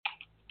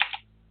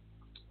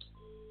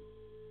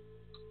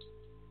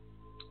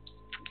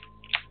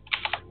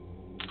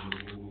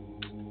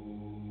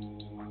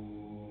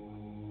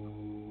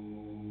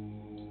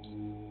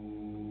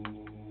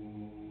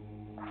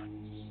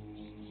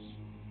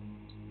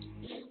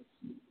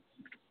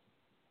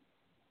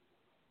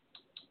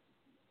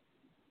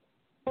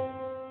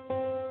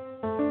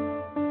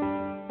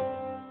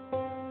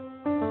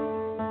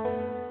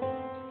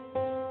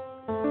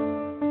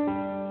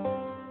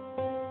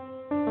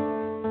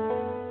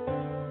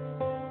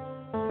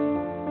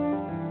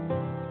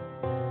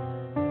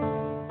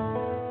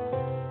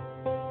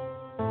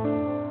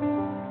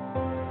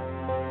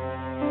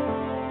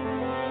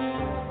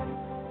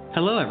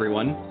Hello,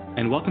 everyone,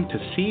 and welcome to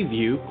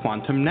Seaview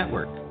Quantum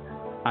Network.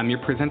 I'm your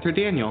presenter,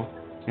 Daniel,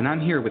 and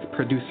I'm here with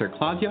producer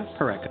Claudia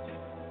Pareca.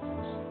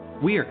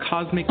 We are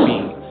cosmic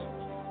beings,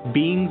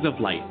 beings of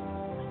light.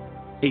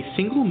 A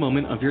single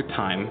moment of your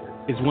time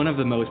is one of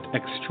the most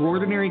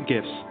extraordinary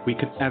gifts we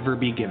could ever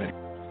be given.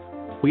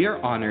 We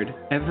are honored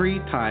every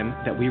time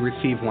that we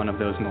receive one of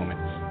those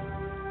moments.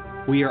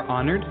 We are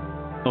honored,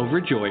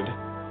 overjoyed,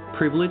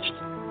 privileged,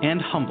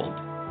 and humbled.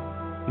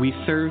 We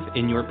serve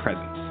in your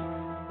presence.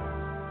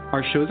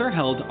 Our shows are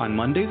held on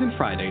Mondays and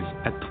Fridays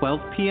at 12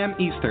 p.m.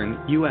 Eastern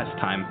U.S.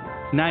 time,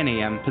 9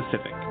 a.m.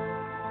 Pacific.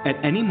 At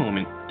any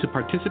moment, to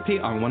participate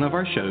on one of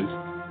our shows,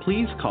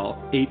 please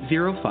call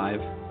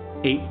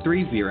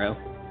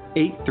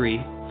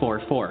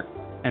 805-830-8344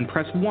 and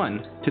press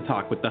 1 to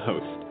talk with the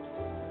host.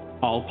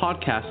 All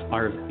podcasts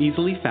are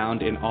easily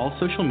found in all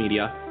social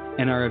media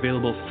and are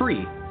available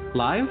free,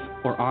 live,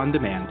 or on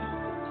demand.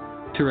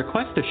 To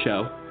request a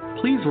show,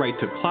 please write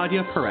to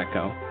Claudia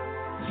Pareco,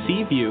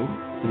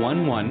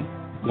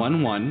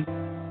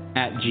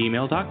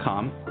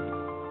 cview1111@gmail.com,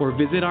 or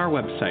visit our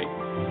website,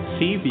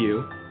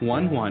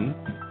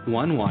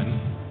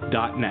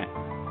 cview1111.net.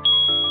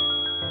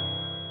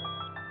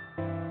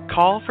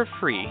 Call for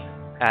free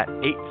at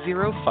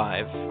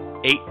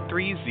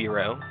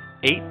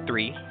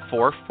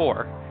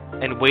 805-830-8344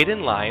 and wait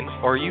in line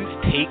or use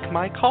Take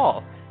My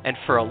Call, and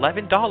for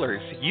 $11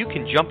 you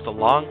can jump the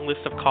long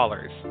list of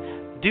callers.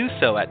 Do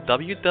so at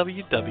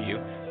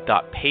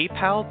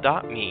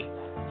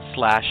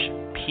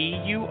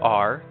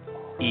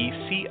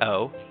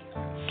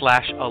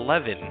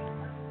www.paypal.me/PURECO/11,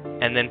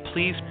 and then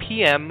please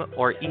PM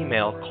or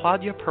email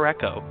Claudia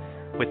Pareco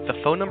with the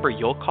phone number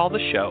you'll call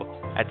the show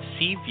at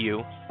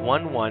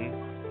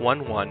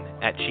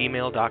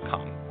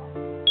cview1111@gmail.com.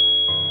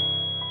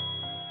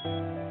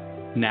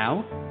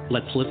 Now,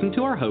 let's listen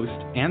to our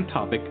host and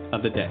topic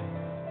of the day.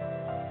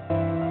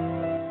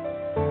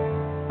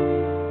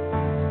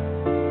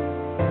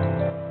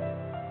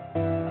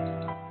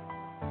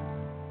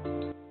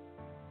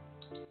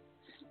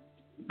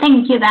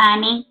 Thank you,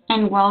 Danny,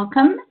 and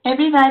welcome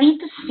everybody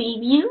to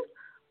Seaview.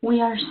 We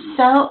are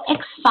so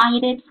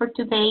excited for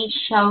today's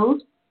show.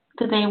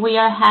 Today we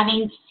are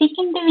having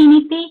Seeking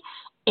Divinity,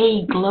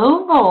 a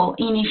global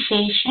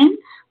initiation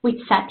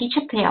with Sati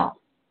Chappelle.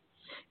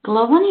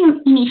 Global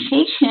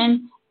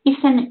initiation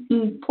is an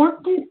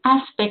important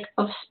aspect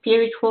of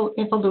spiritual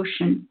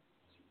evolution.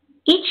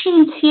 Each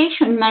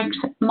initiation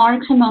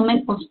marks a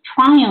moment of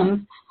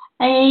triumph,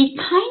 a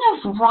kind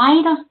of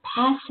rite of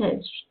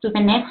passage to the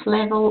next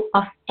level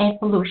of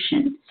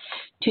evolution.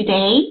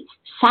 Today,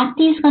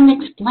 Sati is going to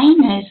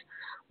explain us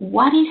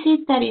what is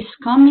it that is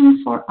coming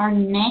for our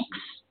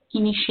next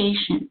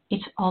initiation.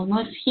 It's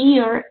almost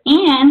here,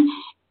 and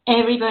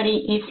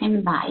everybody is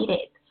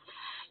invited.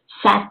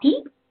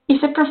 Sati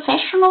is a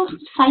professional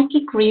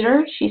psychic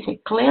reader. She's a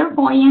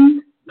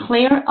clairvoyant,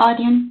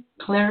 clairaudient,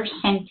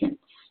 clairsentient.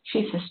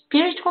 She's a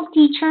spiritual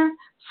teacher,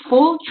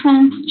 full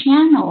trance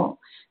channel,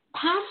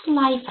 past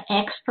life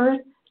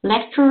expert,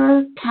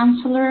 lecturer,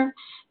 counselor,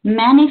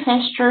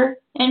 manifester,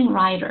 and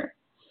writer.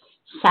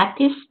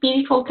 Sati's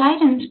spiritual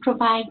guidance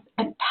provides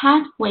a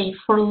pathway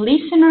for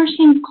listeners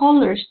and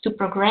callers to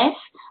progress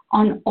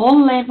on all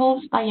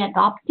levels by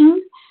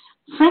adopting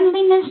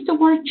friendliness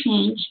toward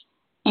change,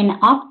 an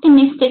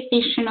optimistic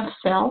vision of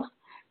self,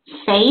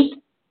 faith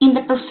in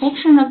the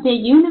perfection of the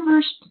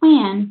universe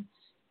plan,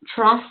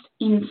 trust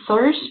in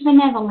Source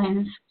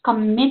benevolence,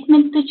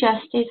 commitment to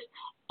justice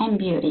and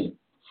beauty.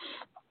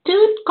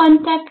 To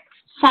contact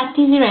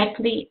Sati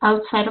directly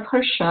outside of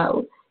her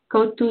show,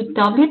 go to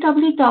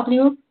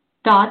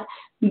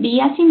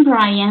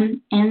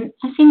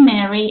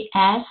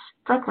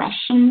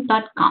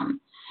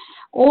www.b-as-in-Brian-and-as-in-Mary-as-progression.com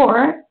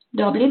or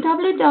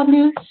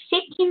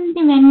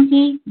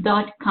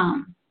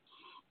www.seekingdivinity.com.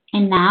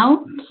 And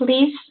now,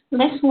 please,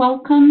 let's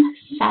welcome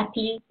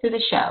Sati to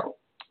the show.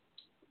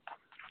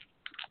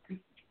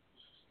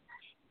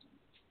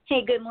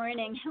 Hey, good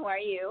morning. How are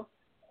you?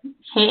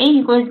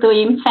 Hey, we're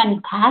doing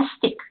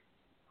fantastic.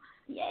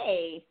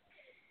 Yay.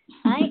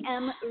 I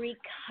am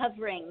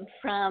recovering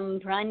from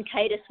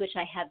bronchitis, which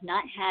I have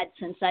not had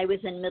since I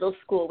was in middle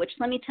school, which,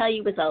 let me tell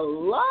you, was a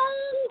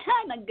long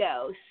time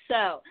ago.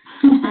 So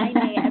I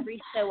may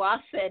every so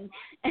often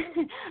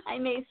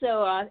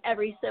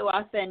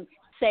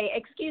say,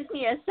 excuse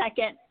me a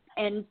second,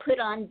 and put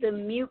on the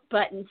mute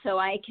button so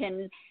I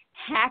can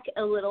hack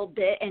a little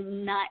bit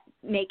and not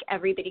make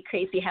everybody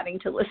crazy having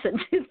to listen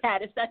to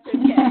that, if that's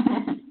okay.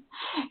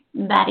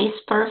 That is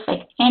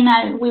perfect. And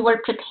as we were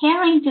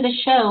preparing to the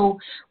show,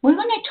 we're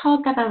going to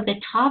talk about the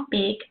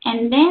topic,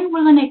 and then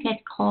we're going to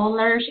get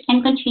callers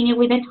and continue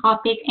with the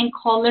topic and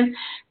callers.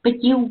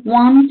 But you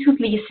want to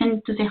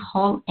listen to the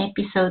whole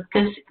episode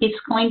because it's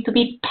going to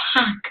be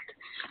packed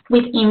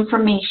with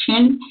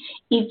information.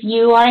 If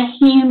you are a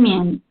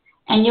human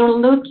and you're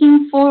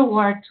looking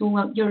forward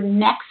to your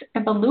next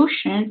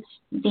evolution,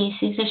 this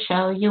is a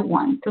show you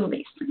want to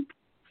listen.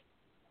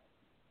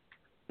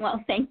 Well,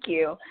 thank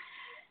you.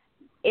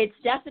 It's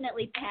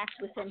definitely packed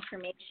with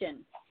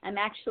information. I'm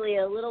actually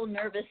a little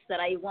nervous that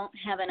I won't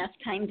have enough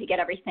time to get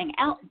everything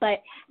out,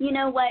 but you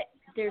know what?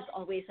 There's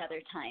always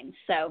other times.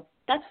 So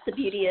that's the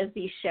beauty of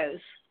these shows.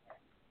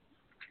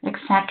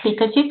 Exactly,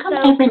 because you come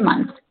every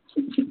month.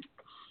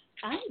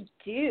 I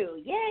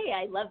do. Yay,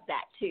 I love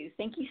that too.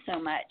 Thank you so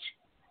much.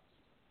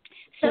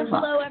 So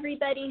hello,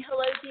 everybody.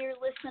 Hello, dear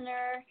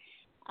listener.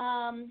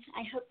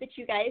 I hope that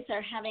you guys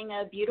are having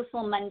a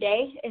beautiful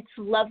Monday. It's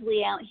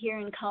lovely out here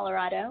in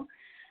Colorado.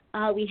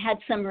 We had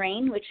some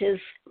rain, which is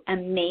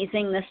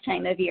amazing this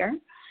time of year.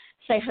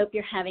 So I hope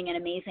you're having an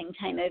amazing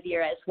time of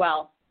year as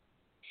well.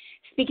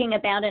 Speaking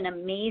about an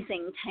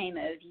amazing time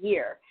of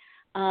year,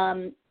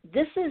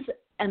 this is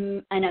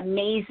an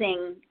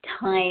amazing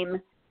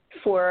time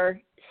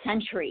for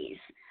centuries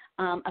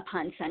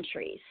upon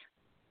centuries.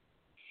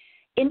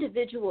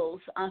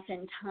 Individuals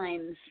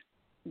oftentimes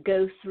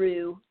go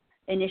through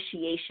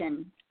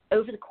initiation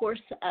over the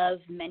course of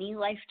many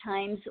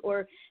lifetimes,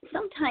 or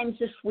sometimes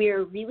if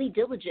we're really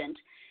diligent,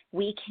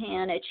 we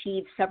can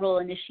achieve several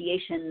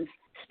initiations,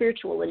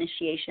 spiritual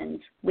initiations,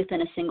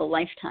 within a single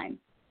lifetime.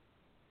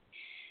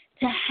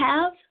 To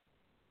have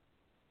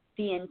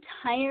the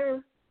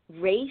entire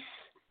race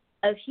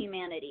of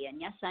humanity, and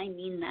yes, I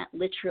mean that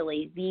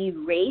literally, the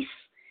race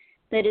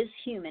that is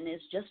human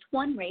is just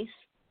one race,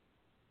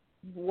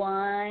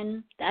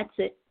 one, that's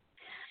it.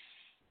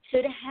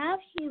 So to have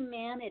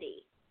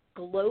humanity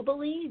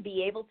globally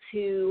be able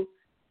to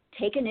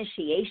take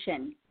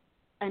initiation,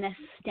 an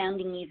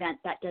astounding event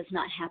that does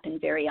not happen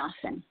very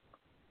often.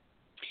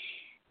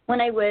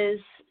 When I was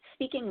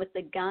speaking with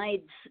the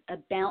guides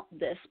about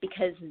this,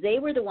 because they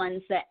were the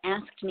ones that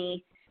asked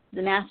me,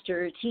 the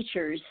master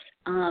teachers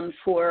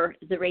for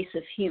the race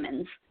of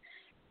humans,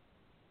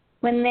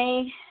 when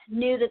they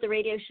knew that the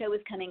radio show was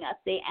coming up,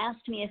 they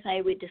asked me if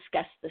I would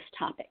discuss this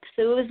topic.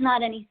 So it was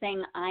not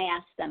anything I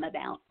asked them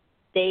about.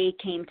 They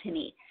came to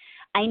me.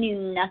 I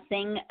knew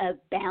nothing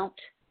about,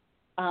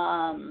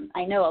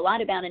 I know a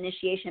lot about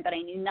initiation, but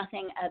I knew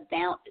nothing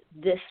about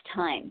this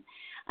time.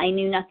 I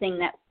knew nothing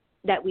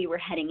that we were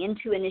heading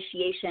into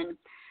initiation.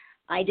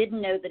 I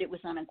didn't know that it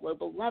was on a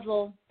global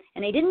level,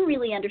 and I didn't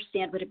really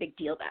understand what a big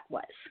deal that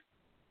was.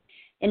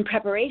 In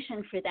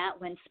preparation for that,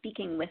 when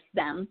speaking with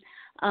them,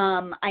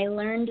 I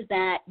learned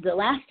that the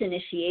last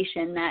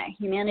initiation that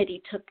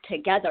humanity took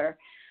together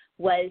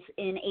was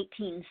in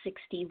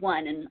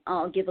 1861, and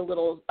I'll give a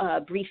little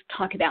brief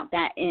talk about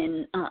that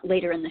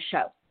later in the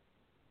show.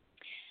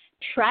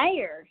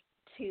 Prior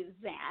to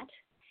that,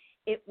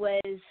 it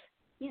was,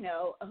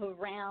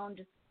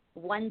 around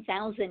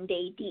 1000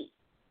 AD.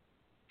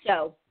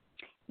 So,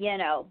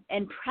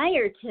 and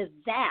prior to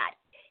that,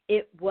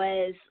 it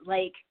was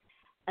like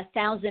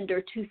 1,000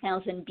 or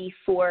 2,000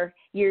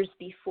 years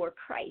before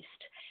Christ.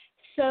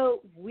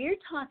 So we're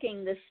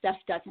talking this stuff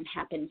doesn't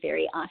happen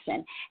very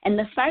often. And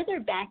the farther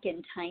back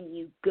in time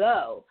you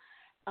go,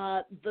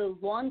 the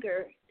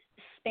longer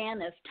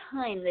span of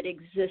time that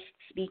exists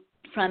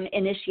from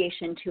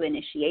initiation to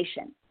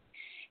initiation.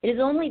 It is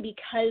only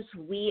because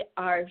we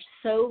are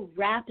so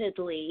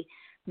rapidly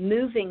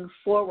moving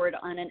forward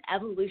on an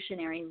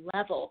evolutionary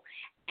level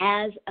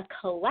as a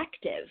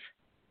collective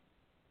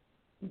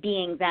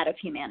being that of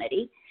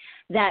humanity,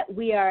 that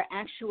we are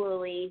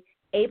actually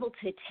able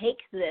to take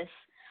this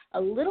a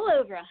little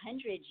over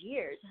 100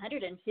 years,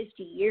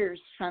 150 years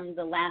from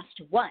the last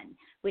one,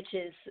 which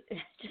is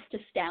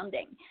just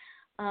astounding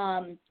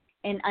and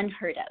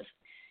unheard of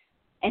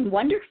and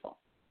wonderful.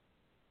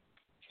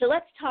 So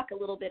let's talk a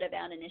little bit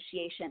about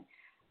initiation.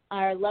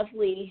 Our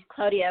lovely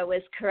Claudia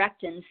was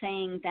correct in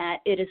saying that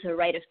it is a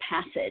rite of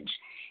passage.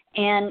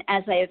 And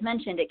as I have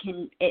mentioned, it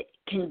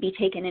can be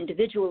taken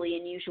individually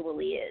and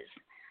usually is.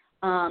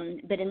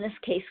 But in this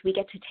case, we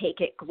get to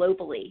take it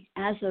globally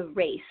as a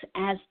race,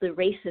 as the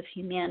race of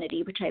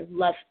humanity, which I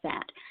love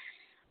that.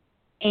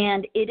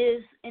 And it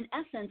is, in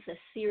essence, a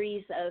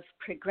series of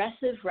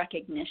progressive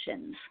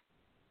recognitions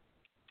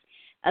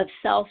of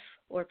self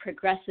or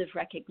progressive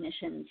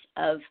recognitions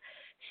of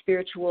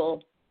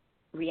spiritual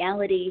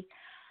reality.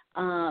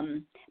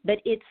 But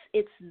it's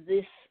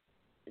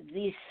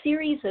these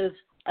series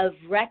of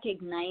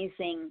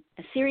recognizing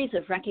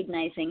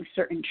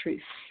certain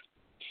truths.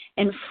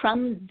 And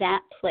from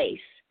that place,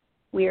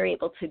 we are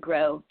able to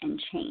grow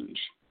and change.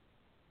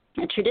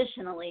 And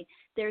traditionally,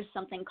 there's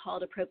something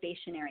called a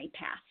probationary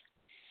path.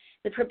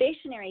 The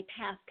probationary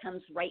path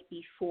comes right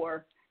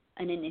before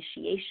an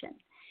initiation.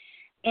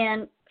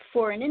 And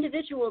for an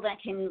individual,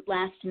 that can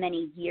last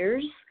many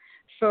years.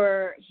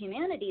 For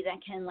humanity,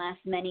 that can last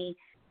many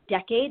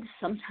decades,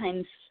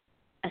 sometimes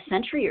a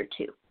century or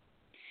two.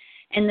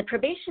 And the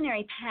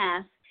probationary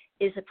path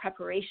is a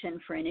preparation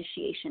for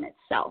initiation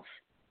itself.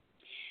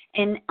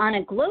 And on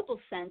a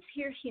global sense,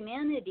 here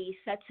humanity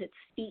sets its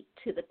feet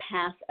to the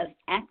path of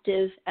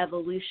active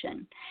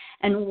evolution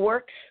and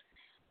works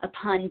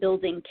upon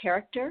building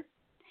character,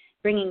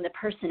 bringing the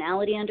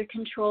personality under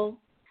control,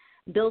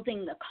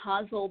 building the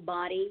causal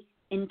body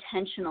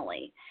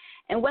intentionally.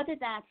 And whether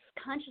that's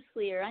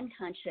consciously or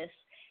unconscious,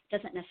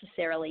 doesn't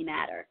necessarily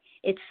matter.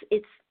 It's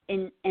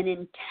an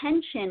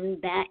intention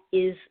that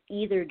is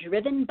either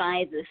driven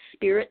by the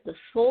spirit, the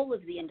soul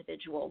of the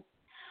individual,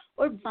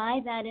 or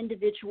by that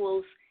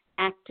individual's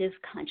active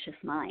conscious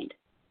mind.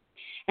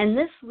 And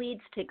this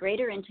leads to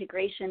greater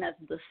integration of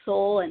the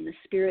soul and the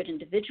spirit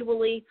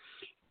individually,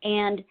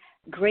 and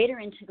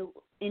greater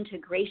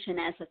integration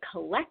as a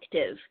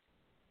collective,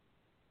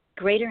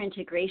 greater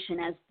integration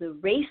as the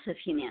race of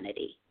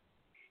humanity.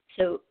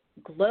 So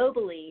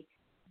globally,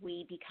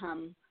 we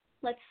become,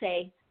 let's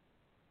say,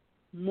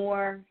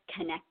 more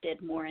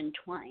connected, more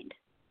entwined.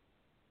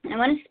 And I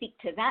want to speak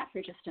to that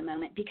for just a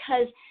moment,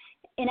 because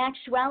in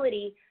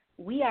actuality,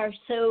 we are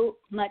so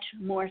much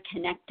more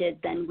connected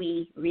than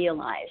we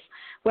realize.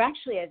 We're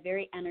actually a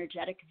very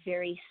energetic,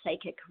 very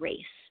psychic race.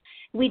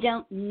 We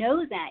don't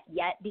know that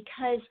yet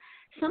because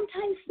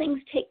sometimes things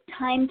take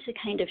time to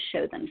kind of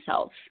show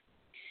themselves.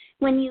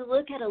 When you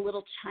look at a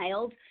little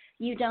child,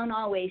 you don't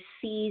always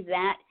see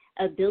that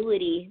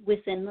ability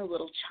within the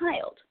little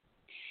child.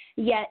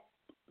 Yet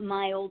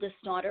my oldest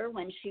daughter,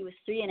 when she was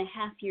 3.5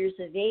 years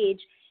of age,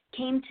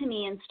 came to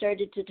me and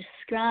started to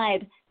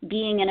describe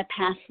being in a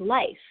past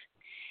life.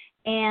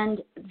 And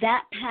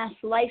that past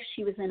life,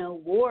 she was in a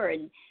war,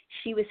 and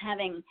she was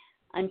having,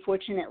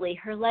 unfortunately,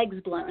 her legs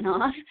blown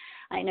off.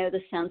 I know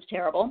this sounds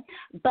terrible,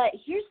 but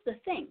here's the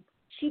thing.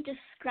 She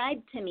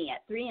described to me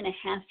at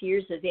 3.5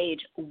 years of age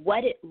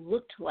what it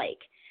looked like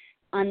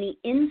on the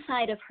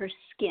inside of her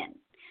skin,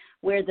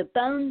 where the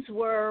bones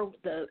were,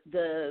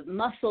 the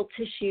muscle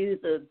tissue,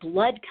 the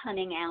blood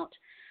coming out.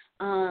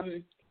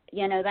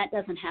 That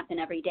doesn't happen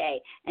every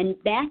day.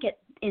 And back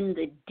in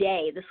the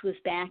day, this was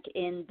back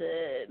in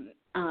the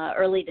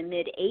early to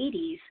mid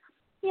 80s,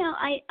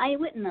 I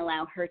wouldn't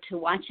allow her to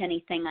watch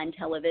anything on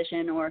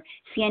television or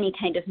see any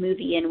kind of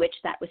movie in which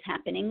that was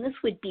happening. This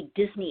would be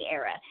Disney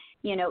era,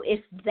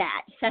 if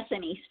that,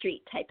 Sesame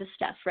Street type of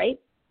stuff, right?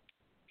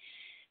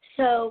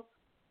 So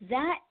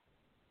that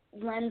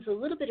lends a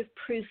little bit of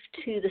proof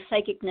to the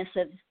psychicness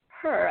of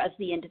her, of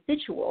the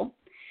individual.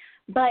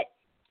 But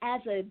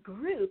as a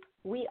group,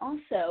 we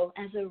also,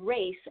 as a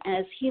race,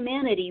 as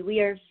humanity, we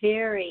are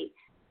very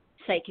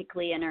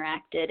psychically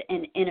interacted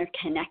and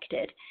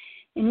interconnected.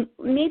 And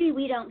maybe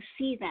we don't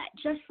see that,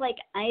 just like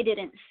I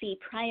didn't see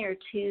prior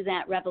to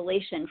that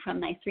revelation from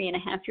my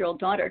 3.5-year-old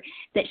daughter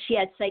that she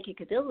had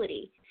psychic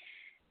ability.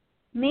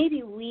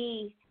 Maybe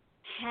we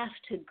have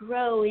to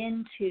grow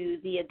into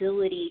the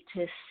ability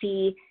to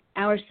see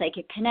our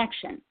psychic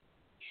connection.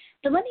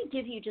 But let me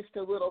give you just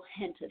a little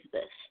hint of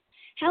this.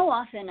 How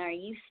often are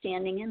you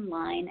standing in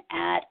line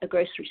at a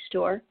grocery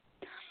store,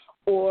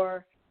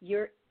 or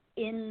you're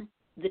in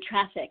the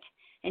traffic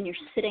and you're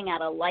sitting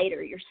at a light,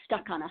 or you're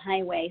stuck on a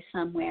highway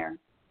somewhere,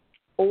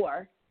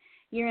 or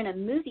you're in a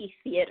movie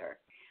theater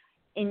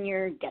and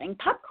you're getting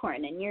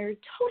popcorn and you're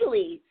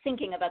totally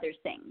thinking of other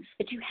things,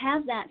 but you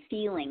have that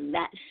feeling,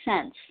 that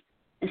sense,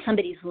 and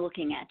somebody's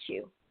looking at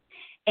you.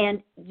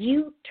 And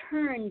you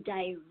turn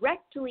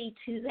directly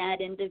to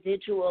that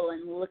individual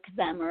and look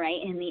them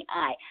right in the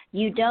eye.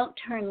 You don't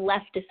turn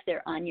left if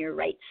they're on your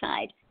right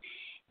side.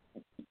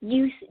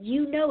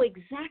 You know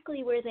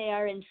exactly where they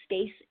are in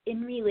space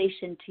in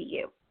relation to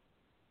you.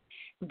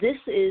 This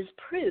is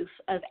proof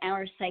of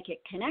our psychic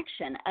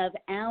connection, of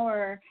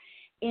our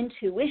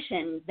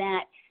intuition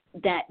that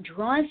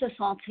draws us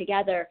all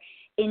together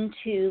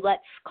into,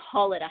 let's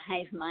call it a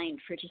hive mind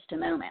for just a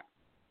moment.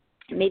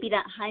 Maybe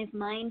that hive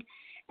mind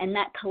and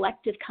that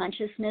collective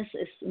consciousness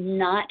is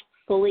not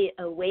fully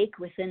awake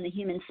within the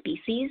human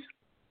species.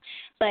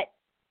 But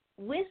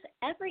with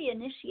every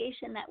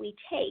initiation that we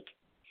take,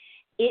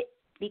 it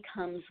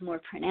becomes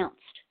more pronounced.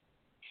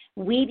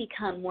 We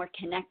become more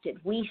connected.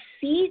 We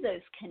see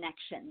those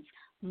connections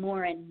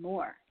more and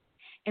more.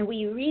 And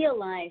we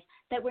realize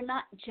that we're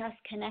not just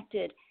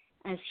connected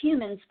as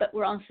humans, but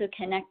we're also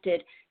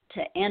connected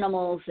to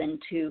animals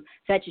and to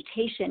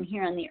vegetation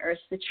here on the earth,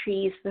 the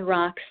trees, the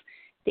rocks,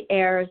 the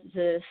air,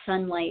 the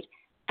sunlight,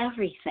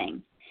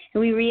 everything. And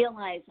we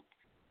realize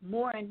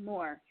more and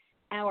more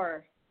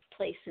our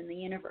place in the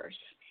universe.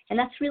 And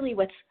that's really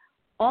what's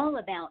all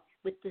about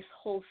with this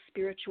whole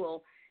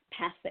spiritual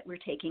path that we're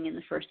taking in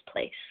the first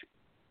place.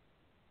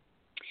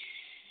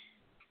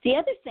 The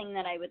other thing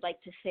that I would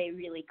like to say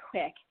really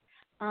quick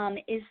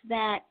is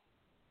that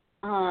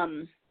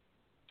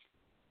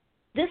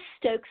this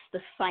stokes the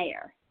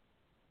fire.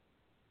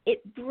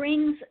 It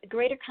brings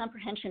greater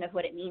comprehension of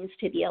what it means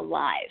to be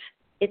alive.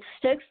 It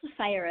stokes the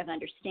fire of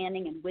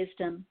understanding and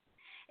wisdom.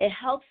 It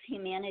helps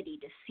humanity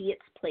to see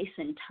its place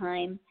in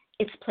time,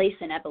 its place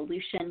in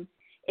evolution,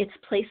 its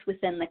place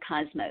within the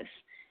cosmos,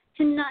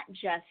 to not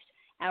just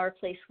our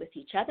place with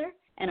each other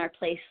and our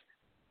place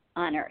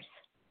on Earth.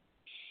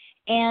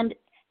 And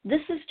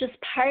this is just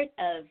part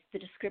of the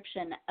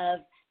description of,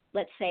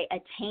 let's say,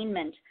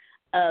 attainment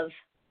of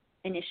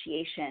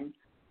initiation,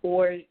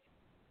 or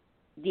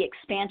the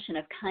expansion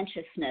of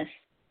consciousness,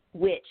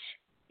 which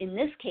in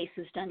this case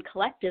is done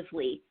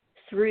collectively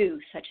through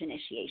such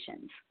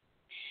initiations.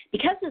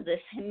 Because of this,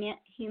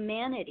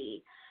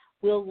 humanity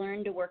will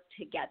learn to work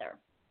together.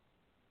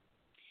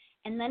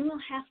 And then we'll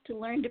have to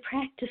learn to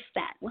practice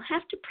that. We'll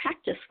have to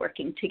practice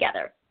working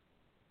together.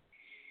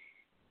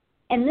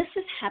 And this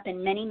has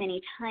happened many,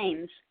 many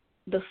times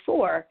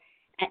before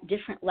at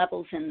different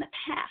levels in the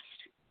past.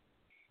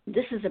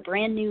 This is a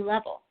brand new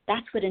level.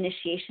 That's what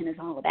initiation is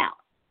all about.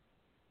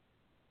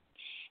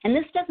 And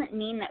this doesn't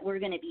mean that we're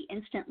going to be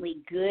instantly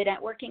good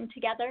at working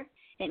together.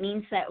 It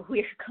means that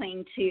we're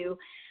going to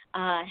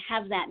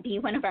have that be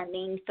one of our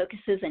main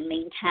focuses and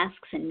main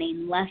tasks and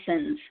main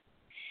lessons.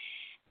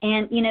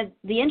 And, you know,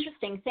 the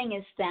interesting thing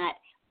is that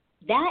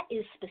that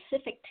is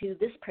specific to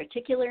this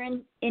particular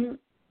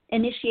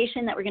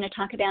initiation that we're going to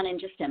talk about in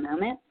just a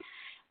moment,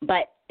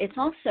 but it's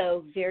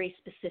also very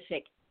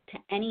specific to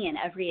any and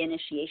every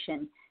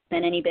initiation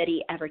that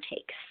anybody ever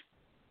takes.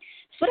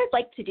 So what I'd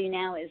like to do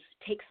now is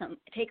take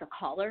a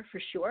caller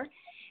for sure,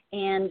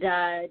 and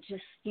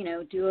just, you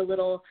know, do a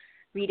little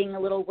reading, a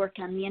little work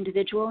on the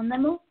individual, and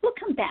then we'll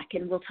come back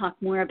and we'll talk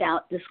more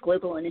about this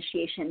global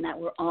initiation that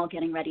we're all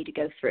getting ready to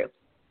go through.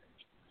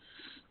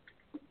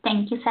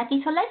 Thank you,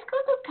 Sati. So let's go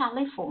to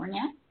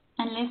California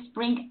and let's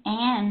bring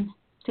Anne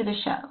to the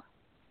show.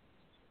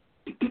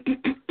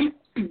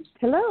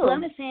 Hello. Hello,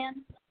 Miss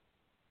Anne.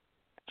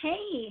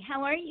 Hey,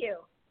 how are you?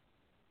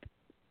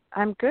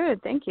 I'm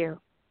good, thank you.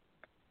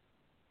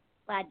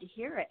 Glad to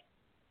hear it.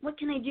 What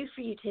can I do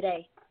for you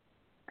today?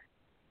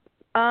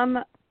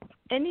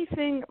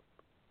 Anything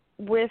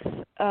with,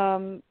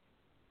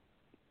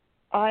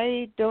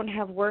 I don't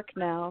have work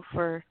now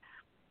for,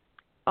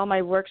 all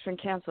my work's been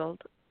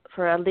canceled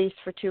for at least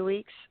for 2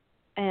 weeks.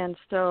 And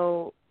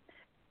so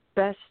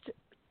best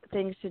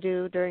things to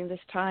do during this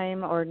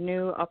time or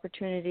new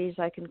opportunities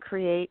I can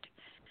create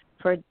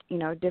for, you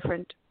know,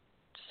 different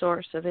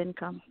source of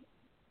income.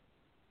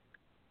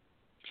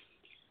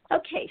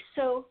 Okay,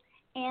 so,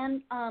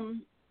 and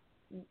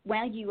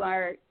while you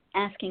are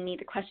asking me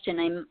the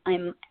question,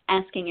 I'm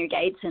asking your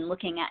guides and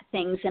looking at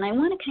things, and I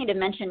want to kind of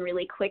mention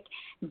really quick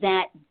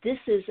that this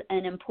is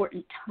an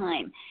important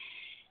time.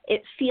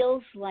 It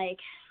feels like,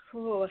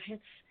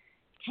 it's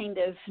kind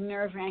of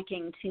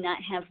nerve-wracking to not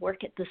have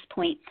work at this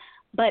point,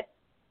 but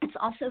it's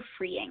also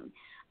freeing.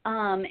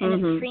 And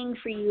it's freeing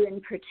for you in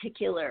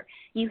particular.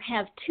 You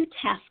have two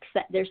tasks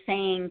that they're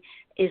saying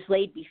is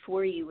laid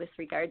before you with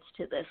regards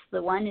to this.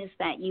 The one is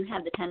that you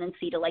have the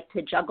tendency to like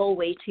to juggle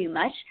way too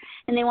much,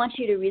 and they want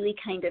you to really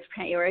kind of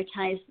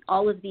prioritize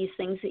all of these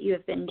things that you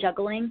have been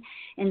juggling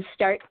and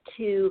start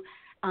to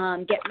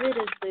get rid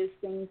of those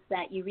things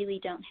that you really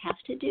don't have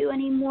to do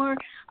anymore,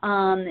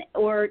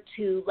 or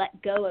to let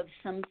go of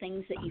some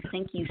things that you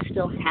think you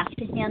still have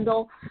to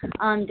handle,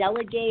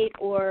 delegate,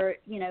 or,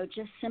 you know,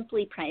 just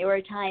simply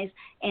prioritize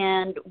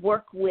and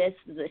work with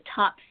the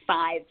top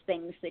 5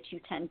 things that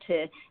you tend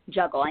to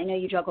juggle. I know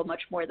you juggle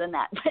much more than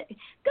that, but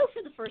go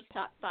for the first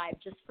top 5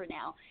 just for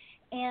now.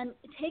 And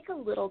take a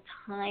little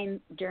time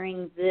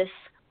during this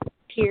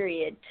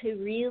period to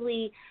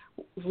really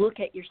look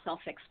at your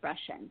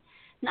self-expression.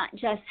 Not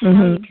just how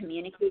you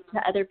communicate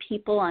to other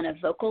people on a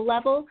vocal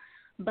level,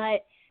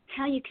 but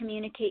how you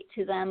communicate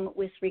to them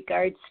with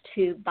regards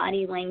to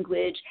body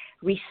language,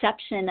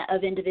 reception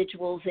of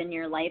individuals in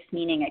your life,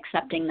 meaning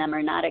accepting them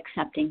or not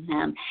accepting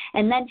them,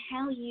 and then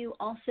how you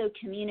also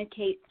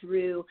communicate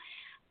through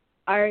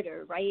art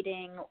or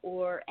writing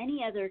or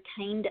any other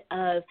kind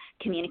of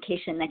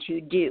communication that you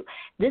do.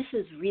 This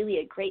is really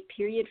a great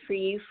period for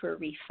you for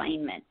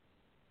refinement.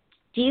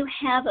 Do you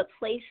have a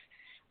place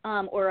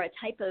or a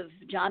type of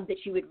job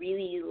that you would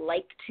really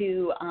like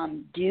to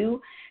do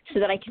so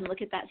that I can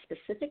look at that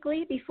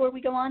specifically before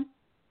we go on?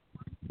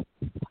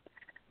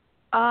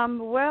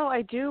 Well,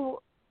 I do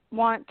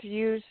want to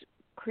use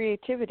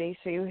creativity,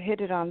 so you hit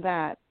it on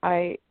that.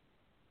 I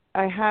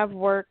have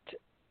worked,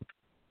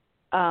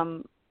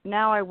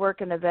 now I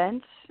work in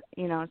events,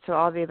 you know, so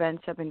all the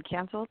events have been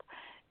canceled,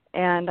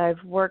 and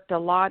I've worked a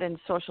lot in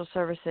social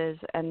services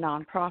and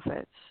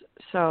nonprofits.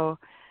 So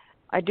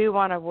I do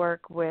want to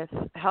work with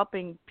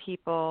helping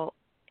people,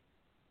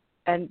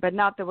 but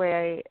not the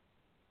way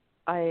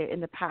I in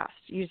the past,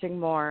 using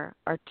more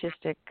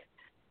artistic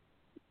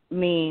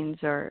means,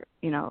 or,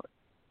 you know.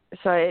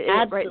 So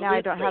right now I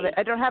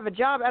don't have a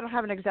job. I don't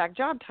have an exact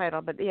job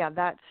title, but yeah,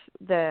 that's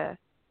the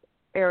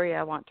area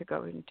I want to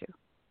go into.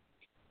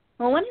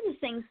 Well, one of the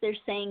things they're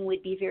saying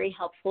would be very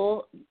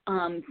helpful,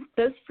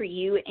 both for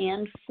you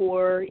and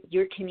for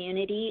your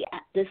community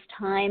at this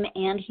time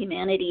and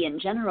humanity in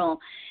general,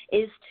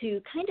 is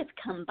to kind of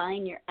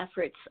combine your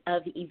efforts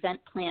of event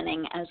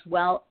planning as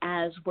well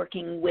as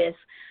working with,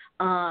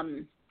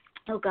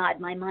 oh God,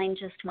 my mind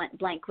just went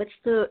blank. What's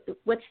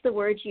the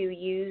word you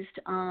used?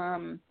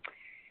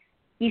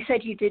 You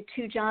said you did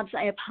 2 jobs.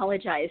 I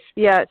apologize.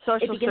 Yeah,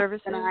 social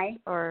services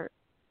or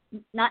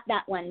not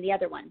that one, the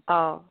other one.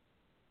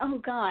 Oh,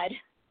 God.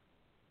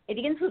 It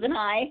begins with an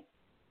I.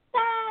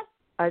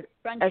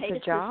 Bronchitis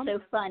is so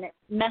fun. It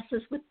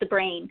messes with the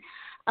brain.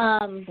 Yeah.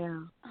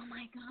 Oh,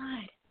 my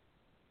God.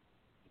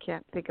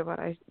 Can't think of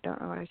I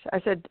don't know what I said.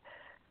 I said,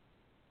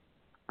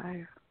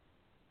 I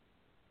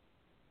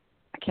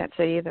can't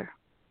say either.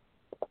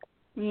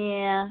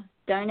 Yeah,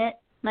 darn it.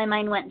 My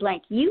mind went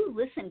blank. You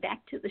listen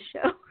back to the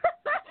show.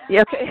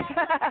 Yeah, okay.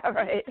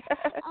 Right.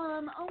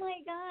 Oh my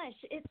gosh,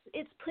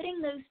 it's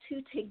putting those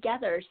two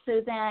together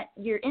so that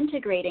you're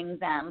integrating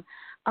them.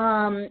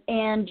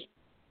 And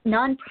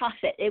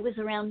nonprofit. It was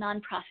around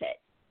nonprofit.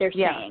 They're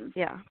saying.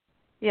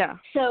 Yeah.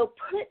 So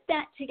put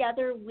that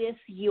together with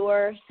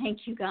your,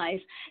 thank you guys,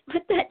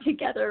 put that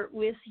together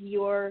with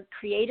your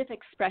creative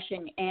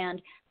expression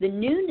and the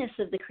newness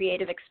of the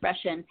creative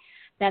expression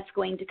that's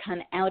going to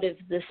come out of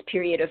this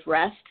period of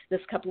rest, this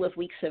couple of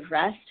weeks of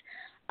rest,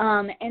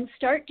 and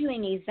start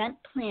doing event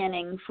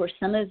planning for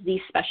some of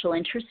these special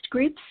interest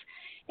groups.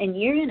 And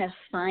you're going to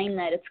find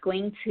that it's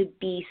going to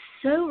be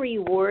so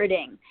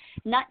rewarding,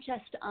 not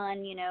just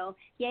on, yay,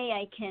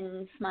 I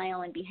can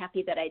smile and be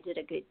happy that I did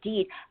a good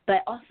deed,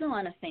 but also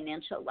on a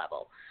financial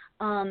level.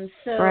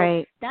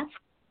 That's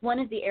one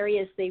of the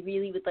areas they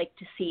really would like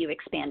to see you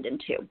expand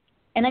into.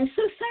 And I'm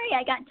so sorry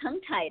I got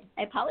tongue-tied.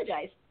 I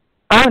apologize.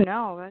 Oh,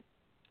 no,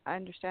 I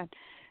understand.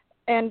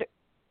 And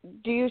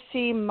do you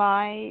see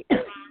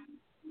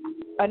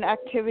an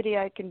activity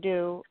I can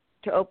do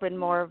to open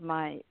more of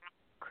my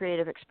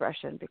creative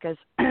expression, because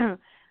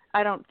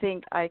I don't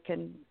think I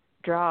can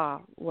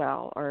draw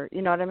well, or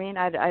you know what I mean?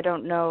 I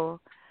don't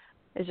know.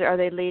 Are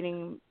they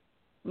leading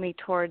me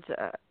towards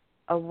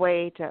a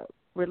way to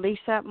release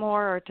that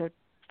more, or to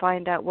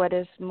find out what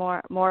is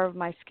more of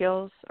my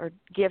skills or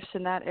gifts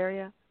in that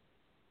area?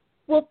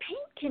 Well, paint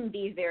can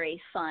be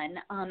very fun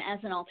as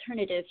an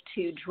alternative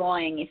to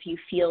drawing if you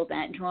feel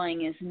that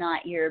drawing is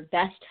not your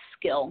best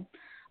skill.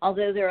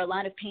 Although there are a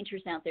lot of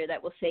painters out there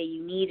that will say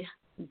you need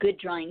good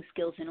drawing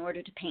skills in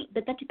order to paint,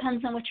 but that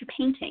depends on what you're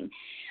painting.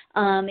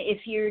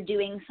 If you're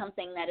doing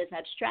something that is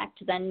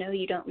abstract, then no,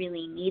 you don't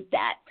really need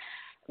that.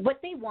 What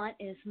they want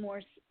is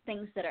more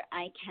things that are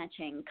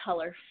eye-catching,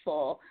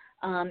 colorful,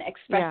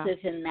 expressive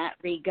in that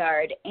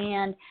regard,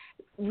 and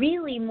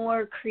really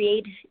more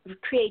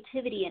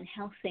creativity in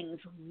how things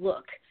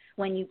look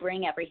when you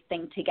bring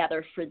everything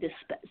together for this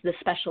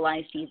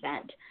specialized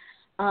event,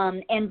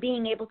 and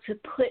being able to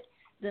put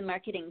the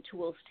marketing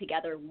tools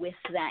together with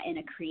that in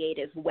a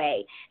creative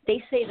way.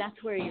 They say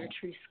that's where your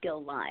true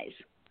skill lies.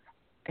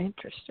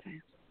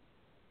 Interesting.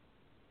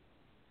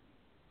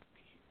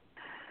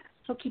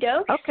 Okie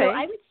doke. Okay. So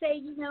I would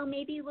say,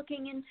 maybe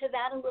looking into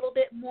that a little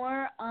bit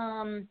more.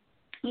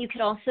 You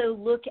could also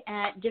look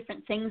at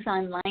different things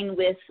online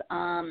with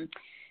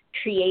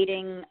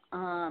creating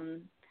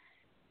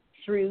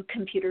through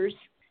computers.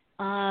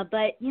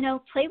 But,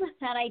 play with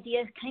that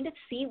idea, kind of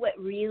see what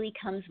really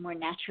comes more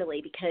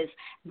naturally, because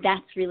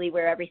that's really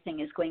where everything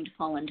is going to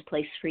fall into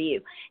place for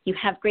you. You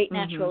have great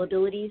natural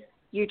abilities.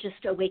 You're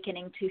just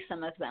awakening to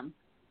some of them.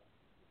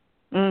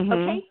 Mm-hmm.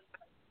 Okay?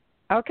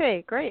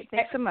 Okay, great.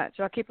 Thanks so much.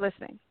 I'll keep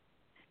listening.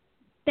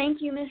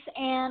 Thank you, Miss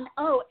Ann.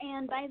 Oh,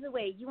 and by the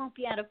way, you won't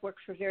be out of work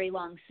for very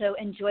long, so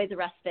enjoy the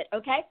rest of it,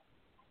 okay?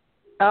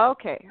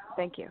 Okay,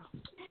 thank you.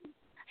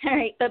 All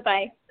right,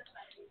 bye-bye.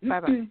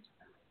 Bye-bye.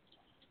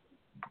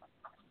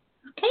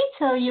 Okay,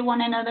 so you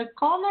want another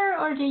caller,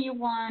 or do you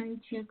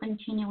want to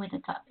continue with the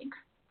topic?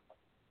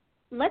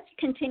 Let's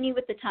continue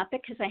with the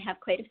topic, because I have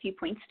quite a few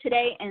points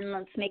today, and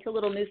let's make a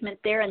little movement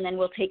there, and then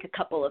we'll take a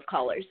couple of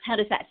callers. How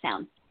does that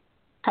sound?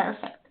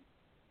 Perfect.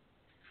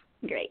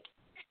 Great.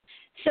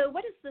 So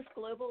what is this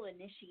global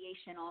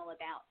initiation all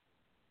about?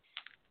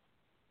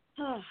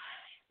 Oh,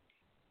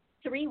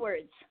 3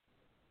 words: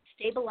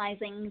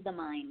 stabilizing the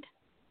mind.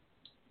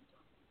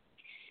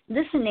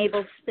 This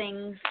enables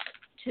things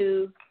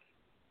to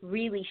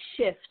really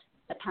shift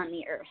upon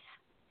the earth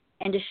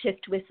and to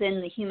shift within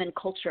the human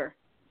culture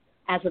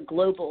as a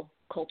global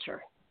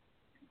culture.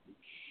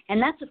 And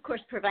that's, of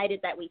course, provided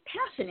that we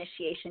pass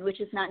initiation,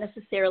 which is not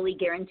necessarily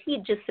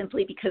guaranteed just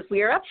simply because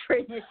we are up for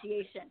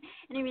initiation.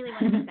 And I really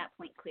want to make that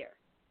point clear.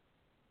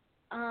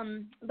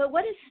 But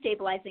what is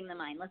stabilizing the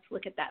mind? Let's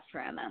look at that for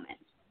a moment.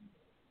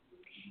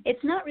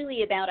 It's not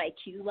really about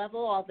IQ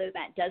level, although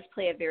that does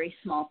play a very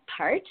small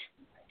part.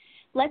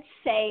 Let's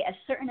say a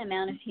certain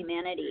amount of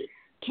humanity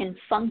can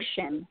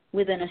function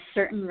within a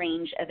certain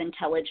range of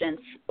intelligence,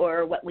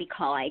 or what we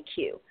call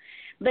IQ.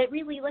 But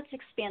really, let's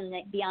expand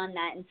that beyond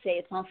that and say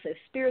it's also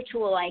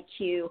spiritual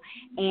IQ,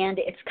 and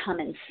it's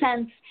common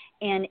sense,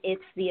 and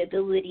it's the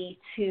ability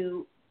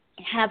to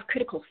have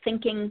critical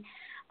thinking,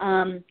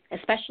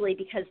 especially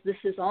because this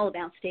is all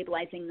about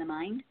stabilizing the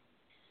mind.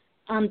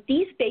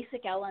 These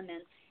basic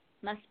elements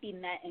must be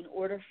met in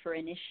order for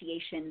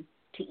initiation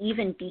to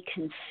even be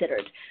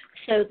considered.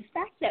 So the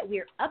fact that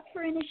we're up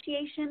for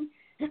initiation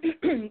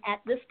at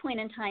this point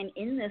in time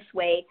in this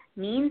way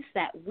means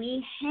that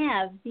we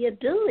have the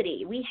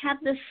ability, we have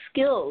the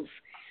skills,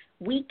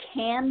 we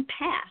can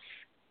pass.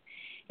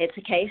 It's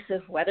a case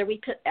of whether we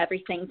put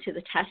everything to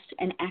the test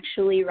and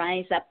actually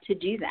rise up to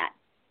do that.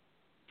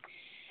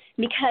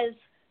 Because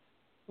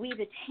we've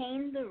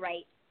attained the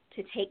right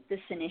to take this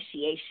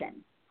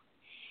initiation.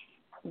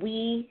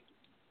 We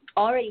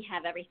already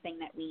have everything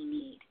that we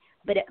need,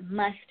 but it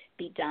must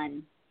be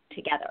done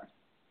together.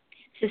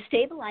 So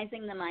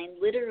stabilizing the mind,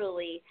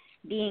 literally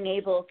being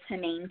able to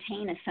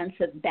maintain a sense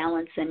of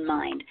balance in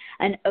mind,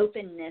 an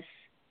openness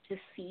to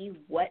see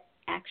what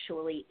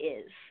actually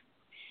is,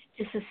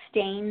 to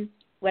sustain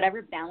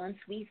whatever balance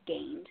we've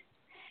gained,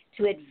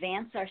 to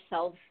advance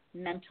ourselves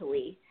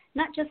mentally,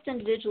 not just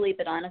individually,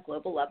 but on a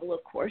global level,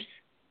 of course,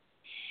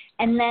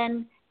 and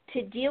then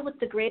to deal with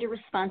the greater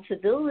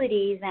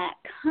responsibility that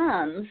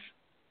comes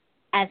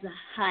as a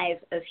hive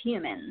of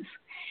humans.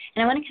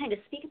 And I want to kind of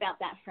speak about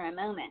that for a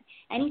moment.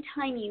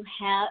 Anytime you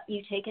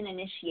take an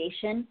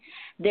initiation,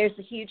 there's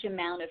a huge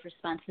amount of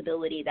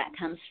responsibility that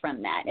comes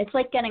from that. It's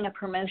like getting a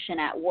promotion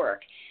at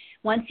work.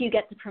 Once you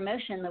get the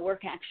promotion, the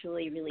work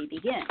actually really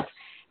begins.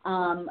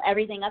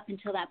 Everything up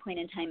until that point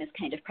in time is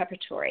kind of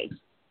preparatory.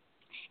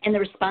 And the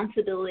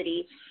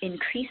responsibility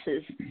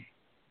increases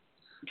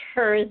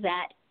per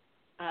that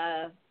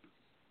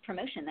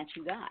promotion that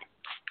you got.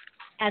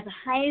 As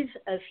a hive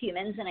of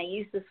humans, and I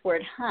use this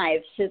word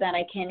hive so that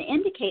I can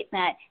indicate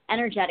that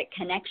energetic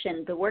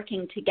connection, the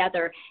working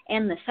together,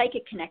 and the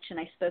psychic connection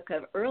I spoke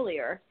of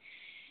earlier,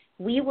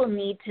 we will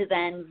need to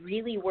then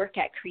really work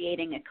at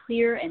creating a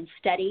clear and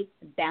steady,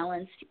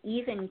 balanced,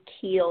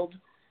 even-keeled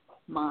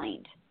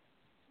mind.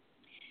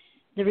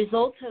 The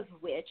result of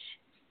which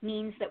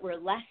means that we're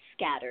less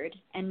scattered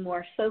and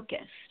more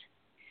focused,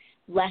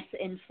 less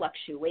in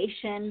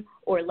fluctuation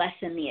or less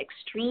in the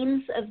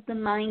extremes of the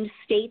mind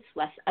states,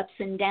 less ups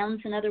and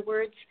downs, in other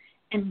words,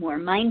 and more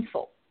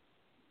mindful,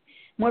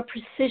 more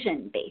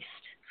precision-based.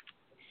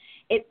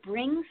 It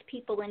brings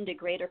people into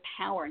greater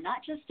power,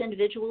 not just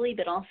individually,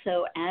 but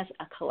also as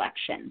a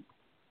collection,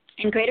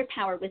 and greater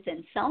power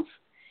within self,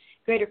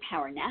 greater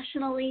power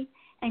nationally,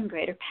 and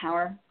greater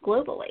power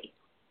globally.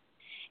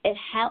 It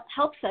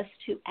helps us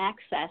to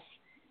access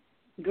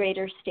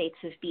greater states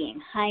of being,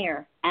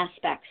 higher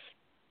aspects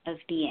of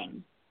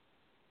being.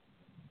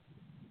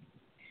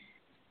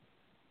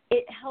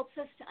 It helps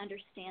us to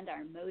understand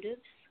our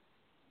motives.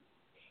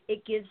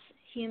 It gives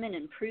human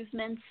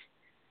improvements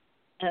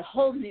a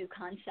whole new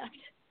concept.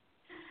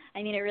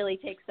 I mean, it really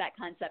takes that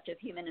concept of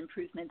human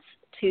improvements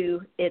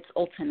to its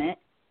ultimate.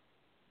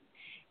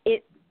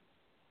 It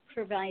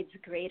provides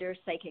greater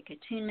psychic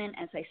attunement,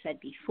 as I said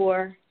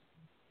before,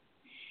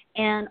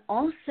 and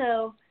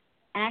also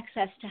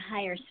access to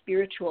higher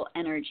spiritual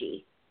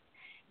energy,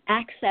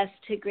 access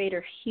to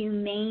greater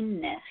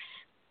humaneness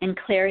and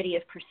clarity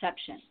of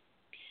perception.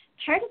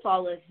 Part of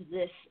all of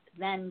this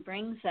then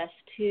brings us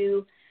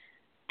to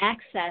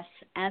access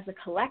as a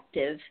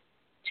collective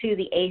to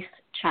the 8th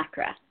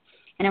chakra.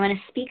 And I want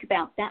to speak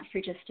about that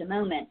for just a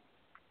moment,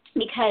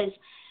 because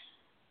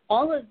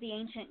all of the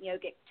ancient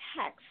yogic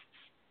texts,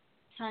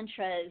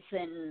 tantras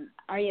and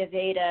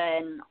Ayurveda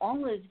and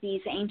all of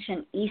these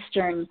ancient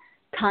Eastern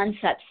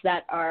concepts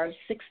that are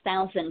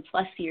 6,000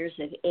 plus years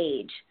of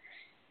age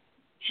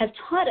have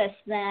taught us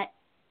that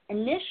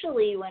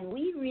initially when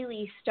we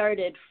really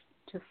started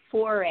to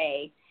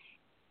foray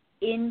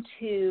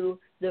into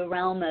the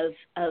realm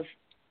of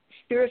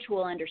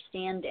spiritual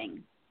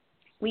understanding,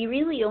 we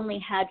really only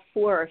had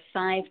 4 or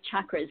 5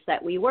 chakras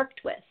that we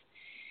worked with.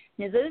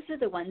 Now, those are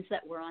the ones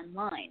that were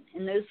online,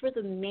 and those were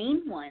the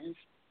main ones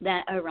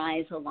that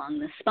arise along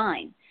the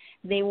spine.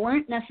 They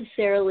weren't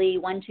necessarily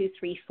 1, 2,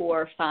 3,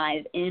 4,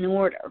 5 in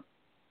order.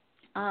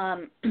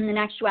 In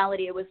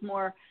actuality, it was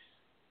more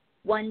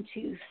 1,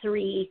 2,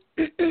 3,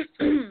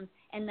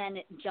 and then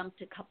it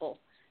jumped a couple.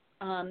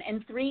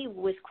 And 3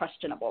 was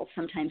questionable.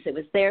 Sometimes it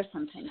was there,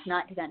 sometimes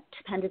not. That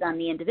depended on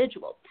the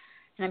individual.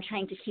 And I'm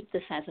trying to keep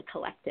this as a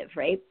collective,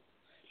 right?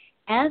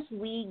 As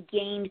we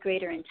gained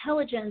greater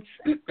intelligence,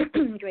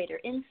 greater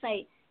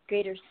insight,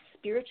 greater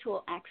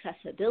spiritual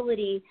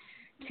accessibility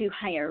to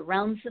higher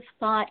realms of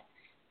thought,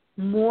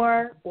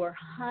 more or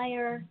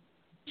higher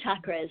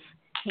chakras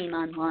came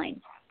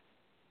online.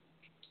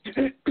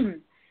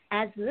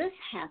 As this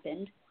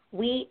happened,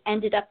 we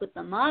ended up with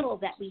the model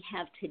that we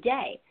have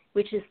today,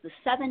 which is the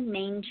 7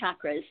 main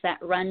chakras that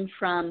run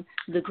from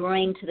the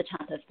groin to the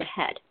top of the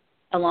head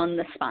along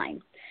the spine.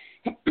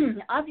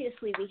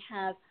 Obviously, we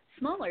have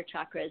smaller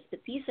chakras, but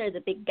these are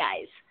the big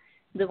guys,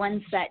 the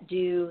ones that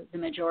do the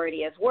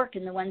majority of work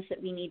and the ones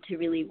that we need to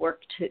really work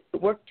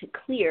to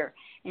clear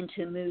and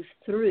to move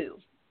through.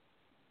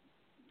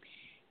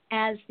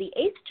 As the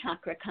 8th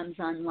chakra comes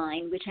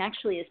online, which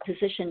actually is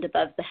positioned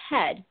above the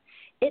head,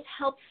 it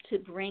helps to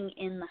bring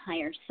in the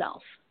higher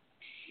self.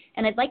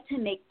 And I'd like to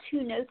make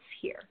 2 notes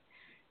here.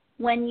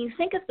 When you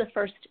think of the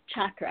first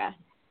chakra,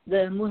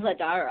 the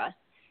Muladhara,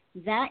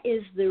 that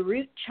is the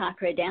root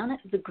chakra down at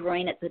the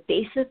groin at the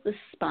base of the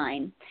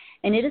spine,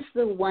 and it is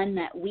the one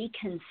that we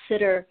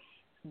consider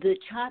the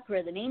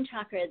chakra, the main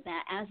chakra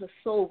that as a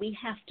soul we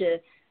have to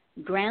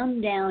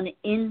ground down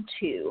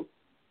into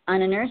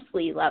on an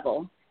earthly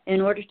level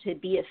in order to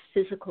be a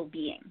physical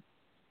being.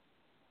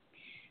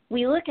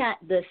 We look at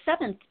the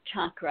 7th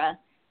chakra,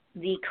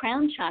 the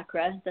crown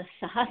chakra, the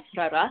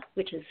Sahasrara,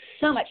 which is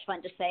so much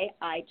fun to say.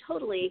 I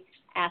totally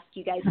ask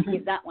you guys to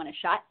give that one a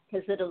shot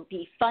because it'll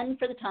be fun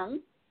for the tongue.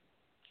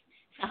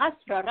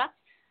 Sahasrara.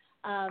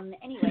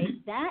 Anyway,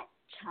 that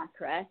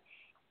chakra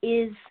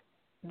is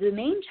the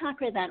main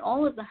chakra that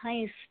all of the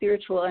highest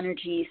spiritual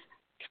energies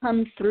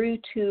come through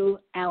to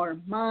our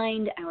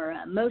mind, our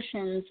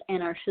emotions,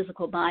 and our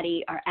physical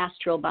body, our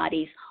astral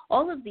bodies,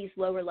 all of these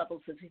lower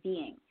levels of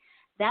being.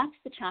 that's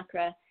the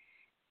chakra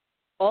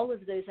all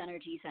of those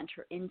energies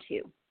enter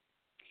into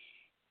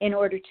in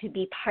order to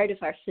be part of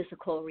our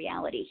physical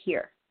reality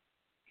here.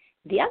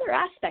 The other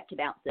aspect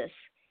about this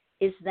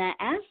is that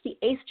as the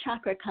 8th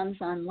chakra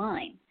comes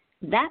online,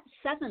 that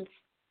 7th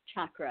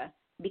chakra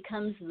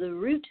becomes the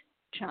root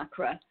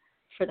chakra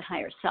for the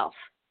higher self.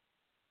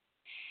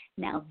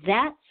 Now,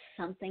 that's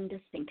something to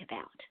think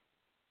about.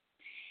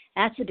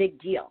 That's a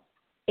big deal.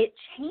 It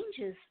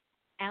changes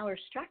our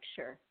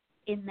structure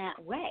in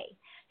that way.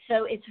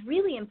 So it's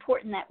really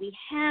important that we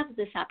have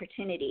this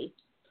opportunity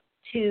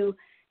to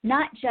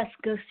not just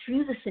go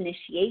through this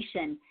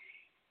initiation,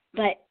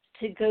 but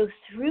to go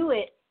through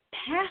it,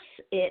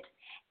 pass it,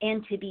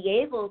 and to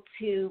be able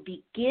to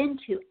begin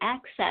to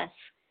access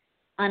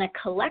on a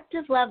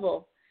collective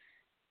level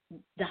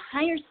the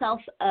higher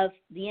self of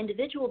the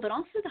individual, but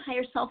also the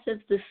higher self of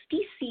the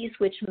species,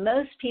 which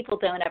most people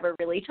don't ever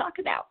really talk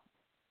about.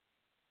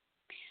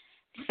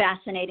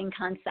 Fascinating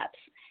concepts.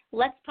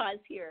 Let's pause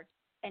here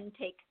and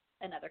take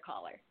another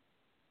caller.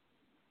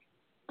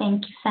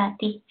 Thank you,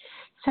 Sati.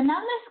 So now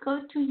let's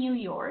go to New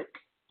York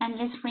and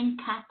let's bring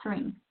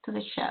Catherine to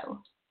the show.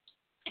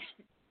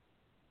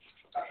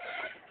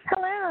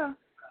 Hello.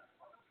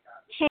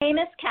 Hey,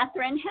 Miss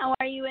Catherine, how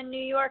are you in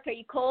New York? Are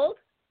you cold?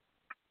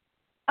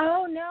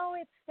 Oh, no,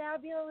 it's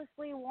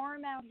fabulously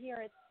warm out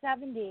here. It's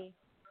 70.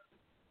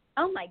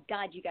 Oh, my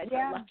God, you guys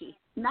Yeah. are lucky.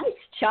 Nice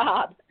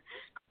job.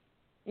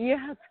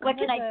 Yeah. What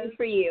can I do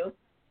for you?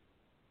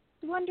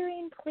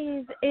 Wondering,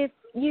 please, if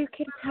you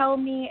could tell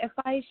me if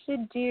I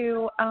should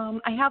do,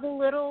 I have a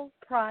little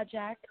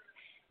project,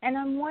 and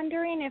I'm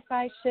wondering if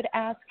I should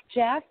ask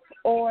Jeff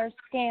or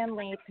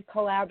Stanley to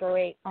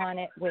collaborate on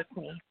it with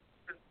me.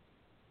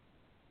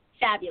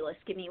 Fabulous.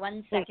 Give me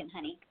 1 second,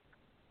 honey.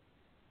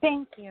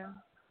 Thank you.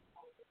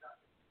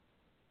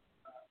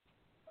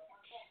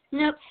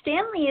 Nope,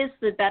 Stanley is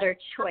the better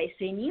choice,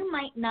 and you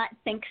might not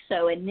think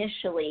so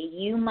initially.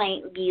 You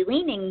might be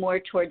leaning more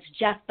towards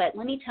Jeff, but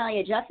let me tell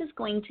you, Jeff is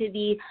going to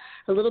be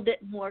a little bit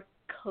more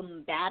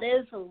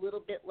combative, a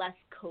little bit less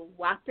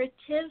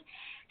cooperative.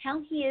 How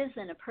he is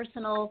in a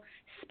personal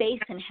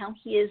space and how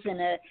he is in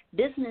a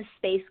business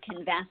space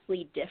can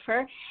vastly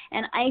differ.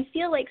 And I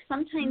feel like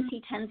sometimes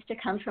he tends to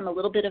come from a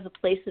little bit of a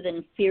place of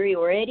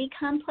inferiority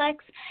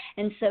complex,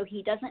 and so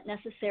he doesn't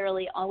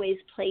necessarily always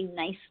play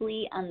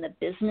nicely on the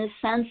business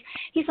sense.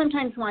 He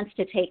sometimes wants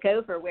to take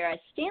over, whereas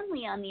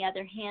Stanley, on the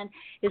other hand,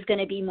 is going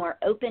to be more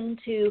open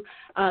to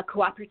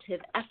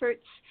cooperative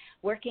efforts,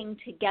 working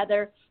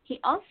together. He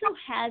also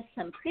has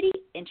some pretty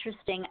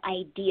interesting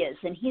ideas,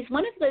 and he's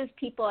one of those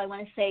people, I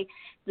want to say,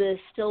 the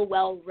still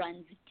well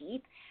runs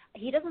deep.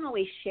 He doesn't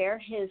always share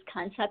his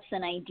concepts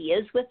and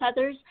ideas with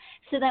others,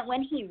 so that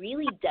when he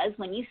really does,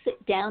 when you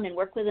sit down and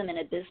work with him in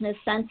a business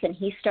sense and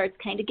he starts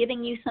kind of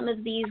giving you some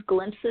of these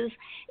glimpses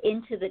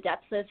into the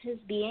depths of his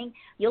being,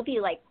 you'll be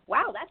like,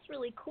 wow, that's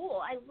really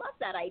cool. I love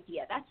that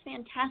idea. That's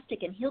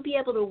fantastic. And he'll be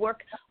able to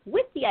work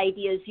with the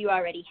ideas you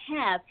already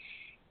have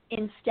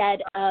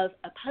instead of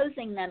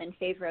opposing them in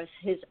favor of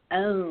his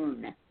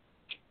own.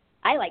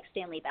 I like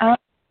Stanley better.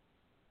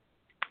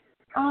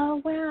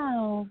 Oh,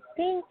 wow.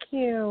 Thank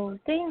you.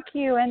 Thank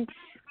you. And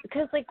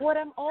because, like, what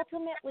I'm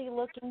ultimately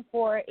looking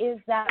for is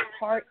that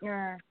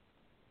partner,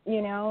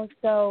 you know,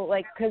 so,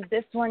 like, because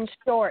this one's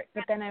short,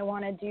 but then I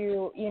want to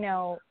do, you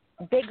know,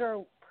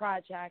 bigger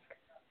projects.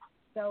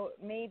 So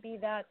maybe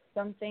that's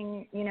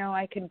something, you know,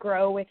 I could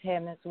grow with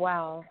him as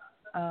well.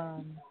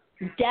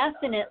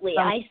 Definitely.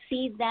 I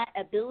see that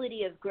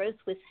ability of growth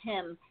with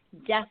him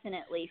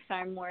definitely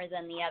far more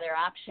than the other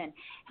option.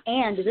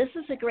 And this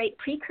is a great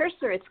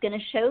precursor. It's going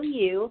to show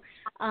you,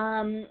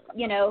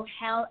 you know,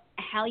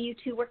 how you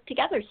two work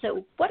together.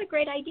 So what a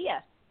great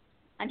idea.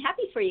 I'm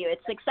happy for you.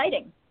 It's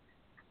exciting.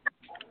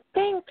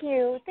 Thank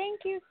you.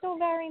 Thank you so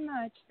very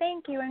much.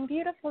 Thank you. And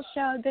beautiful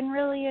show. I've been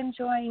really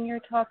enjoying your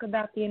talk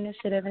about the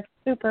initiative. It's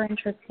super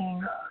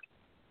interesting.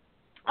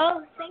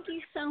 Oh, thank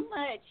you so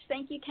much.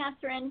 Thank you,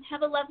 Catherine.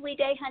 Have a lovely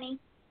day, honey.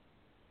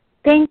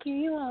 Thank you.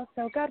 You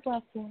also. God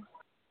bless you.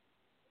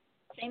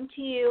 Same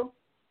to you.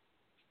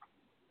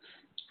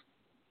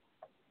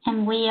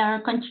 And we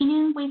are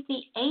continuing with the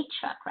 8th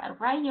chakra,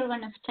 right? You're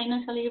going to explain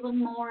us a little bit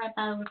more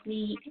about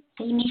the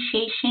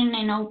initiation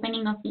and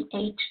opening of the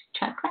 8th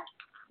chakra?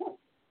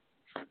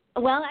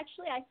 Well,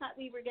 actually, I thought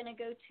we were going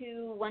to go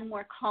to one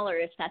more caller,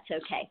 if that's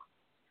okay.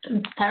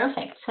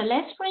 Perfect. So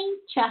let's bring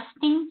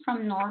Justin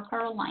from North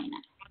Carolina.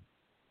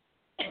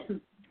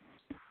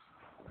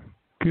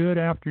 Good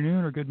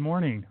afternoon or good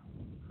morning.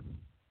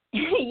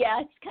 Yeah,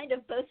 it's kind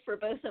of both for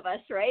both of us,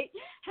 right?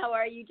 How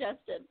are you,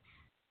 Justin?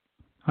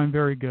 I'm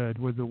very good.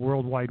 With the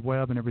World Wide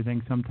Web and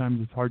everything,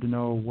 sometimes it's hard to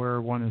know where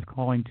one is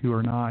calling to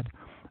or not.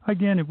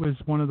 Again, it was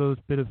one of those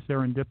bit of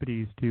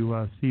serendipities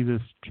to see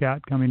this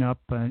chat coming up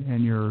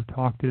and your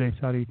talk today,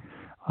 Sati,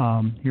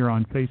 here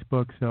on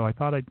Facebook. So I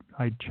thought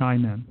I'd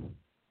chime in.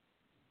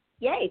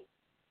 Yay.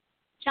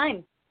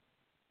 Chime.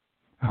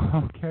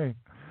 Okay.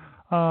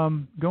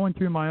 Going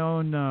through my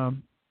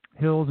own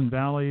hills and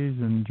valleys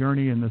and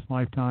journey in this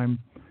lifetime,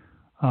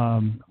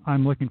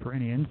 I'm looking for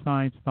any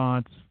insights,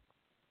 thoughts,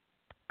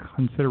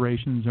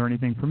 considerations or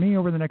anything for me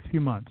over the next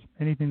few months.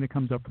 Anything that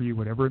comes up for you,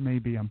 whatever it may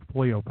be, I'm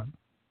fully open.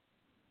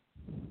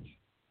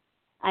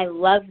 I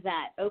love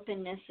that.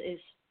 Openness is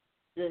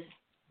the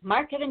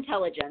mark of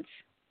intelligence.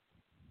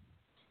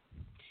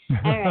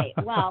 All right.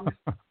 Well,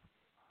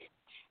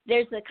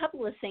 there's a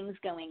couple of things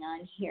going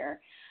on here.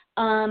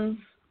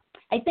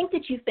 I think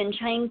that you've been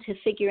trying to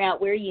figure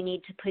out where you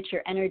need to put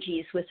your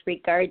energies with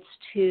regards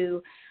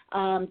to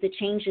the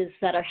changes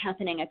that are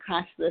happening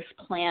across this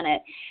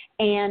planet.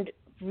 And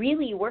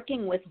really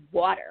working with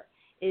water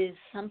is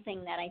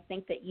something that I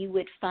think that you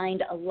would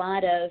find a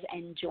lot of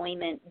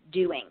enjoyment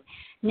doing.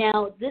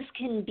 Now, this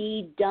can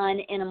be done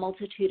in a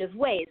multitude of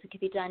ways. It can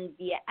be done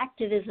via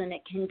activism.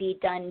 It can be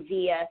done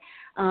via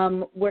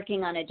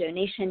working on a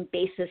donation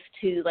basis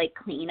to like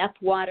clean up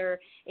water.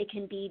 It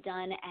can be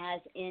done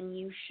as in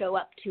you show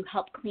up to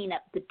help clean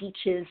up the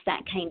beaches,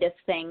 that kind of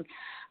thing.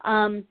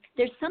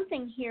 There's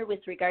something here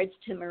with regards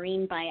to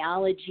marine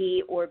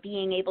biology or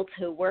being able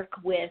to work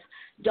with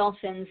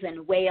dolphins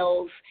and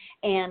whales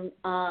and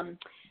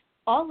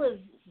all of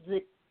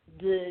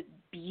the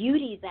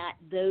beauty that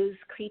those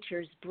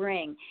creatures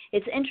bring.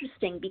 It's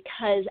interesting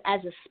because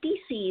as a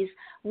species,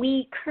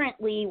 we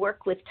currently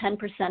work with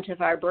 10%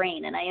 of our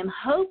brain, and I am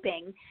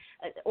hoping,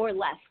 or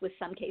less with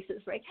some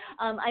cases, right?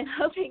 I'm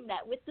hoping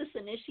that with this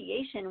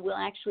initiation, we'll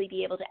actually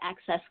be able to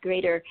access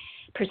greater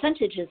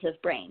percentages of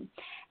brain.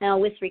 Now,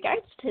 with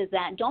regards to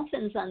that,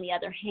 dolphins, on the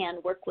other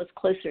hand, work with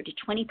closer to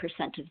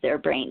 20% of their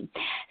brain.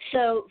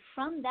 So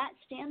from that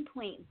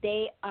standpoint,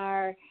 they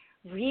are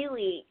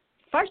really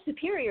far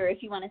superior,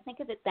 if you want to think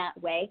of it that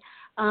way,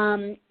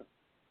 a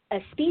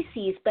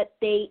species, but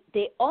they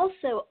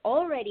also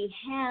already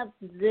have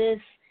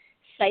this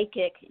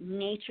psychic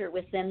nature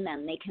within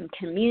them. They can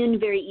commune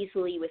very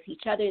easily with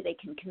each other. They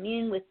can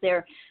commune with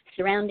their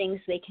surroundings.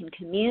 They can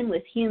commune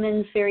with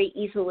humans very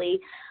easily.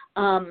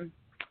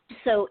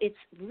 So it's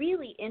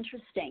really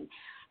interesting.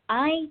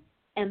 I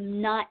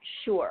am not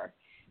sure,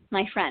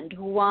 my friend,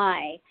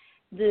 why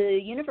the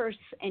universe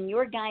and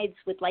your guides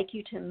would like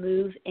you to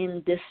move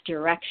in this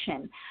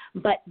direction,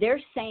 but they're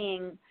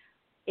saying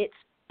it's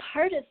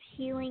part of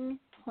healing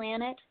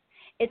planet.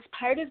 It's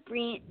part of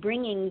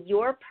bringing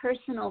your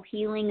personal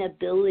healing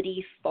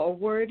ability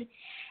forward,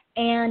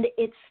 and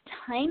it's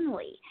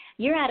timely.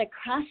 You're at a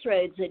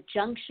crossroads, a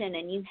junction,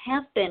 and you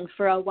have been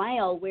for a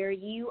while where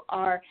you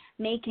are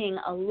making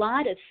a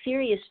lot of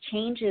serious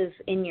changes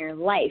in your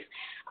life,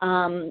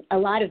 a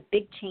lot of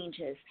big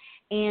changes.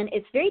 And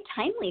it's very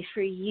timely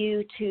for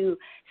you to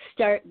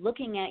start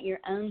looking at your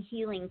own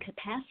healing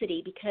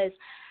capacity because,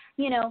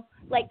 you know,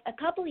 like a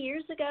couple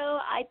years ago,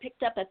 I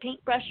picked up a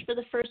paintbrush for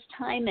the first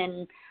time,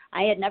 and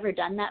I had never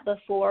done that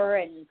before.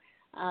 And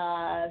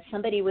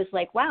somebody was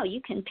like, wow, you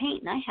can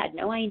paint. And I had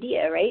no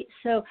idea, right?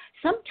 So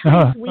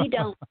sometimes we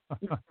don't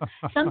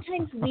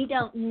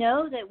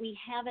know that we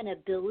have an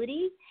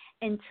ability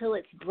until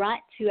it's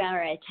brought to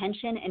our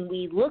attention, and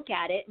we look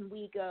at it and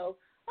we go,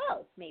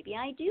 oh, maybe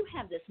I do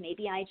have this.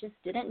 Maybe I just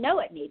didn't know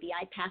it. Maybe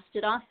I passed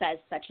it off as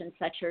such and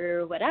such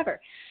or whatever.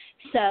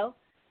 So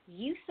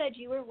you said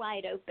you were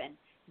wide open.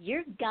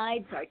 Your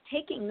guides are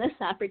taking this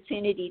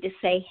opportunity to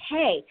say,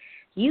 hey,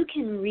 you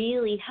can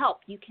really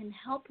help. You can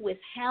help with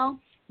how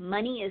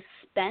money is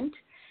spent.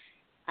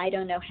 I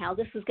don't know how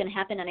this is going to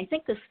happen, and I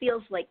think this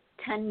feels like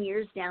 10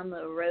 years down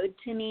the road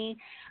to me,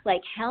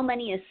 like how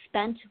money is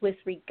spent with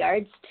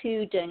regards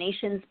to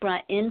donations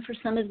brought in for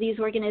some of these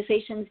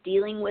organizations,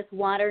 dealing with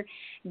water,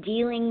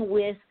 dealing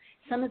with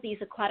some of these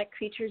aquatic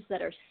creatures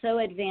that are so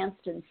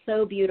advanced and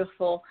so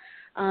beautiful.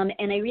 And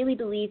I really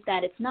believe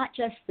that it's not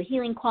just the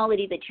healing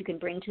quality that you can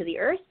bring to the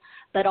earth,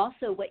 but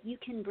also what you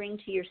can bring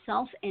to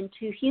yourself and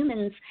to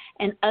humans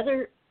and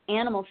other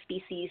animal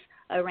species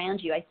around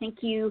you. I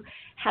think you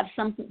have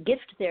some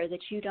gift there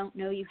that you don't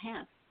know you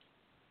have.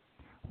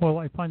 Well,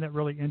 I find that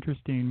really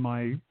interesting.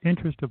 My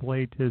interest of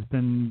late has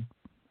been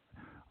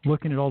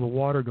looking at all the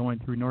water going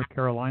through North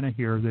Carolina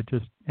here that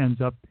just ends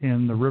up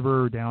in the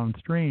river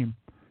downstream.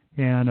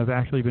 And I've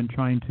actually been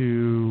trying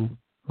to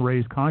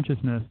raise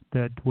consciousness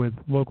that with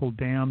local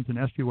dams and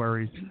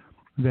estuaries,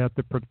 that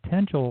the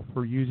potential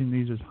for using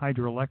these as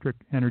hydroelectric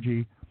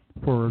energy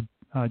for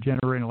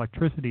generating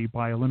electricity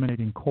by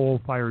eliminating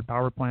coal-fired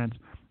power plants,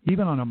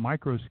 even on a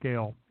micro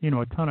scale. You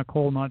know, a ton of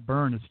coal not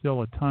burned is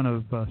still a ton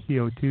of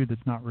CO2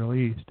 that's not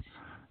released.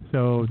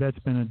 So that's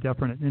been a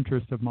definite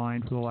interest of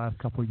mine for the last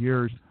couple of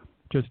years.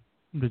 Just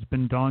it's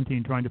been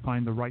daunting trying to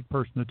find the right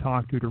person to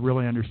talk to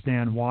really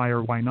understand why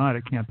or why not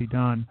it can't be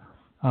done,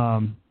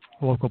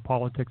 local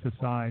politics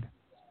aside.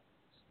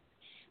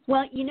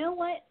 Well, you know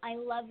what? I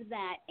love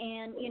that.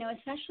 And, you know,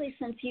 especially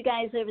since you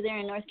guys over there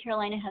in North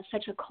Carolina have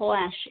such a coal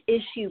ash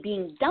issue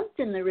being dumped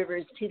in the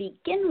rivers to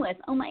begin with.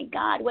 Oh, my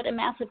God, what a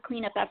massive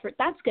cleanup effort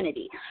that's going to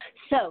be.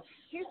 So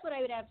here's what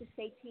I would have to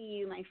say to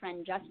you, my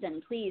friend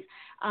Justin. Please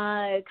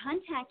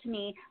contact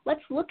me.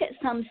 Let's look at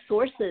some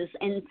sources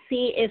and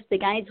see if the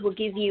guides will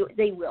give you,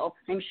 they will,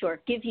 I'm sure,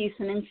 give you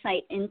some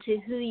insight into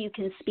who you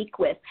can speak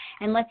with.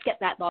 And let's get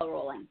that ball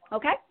rolling.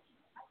 Okay?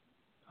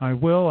 I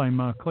will.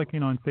 I'm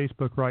clicking on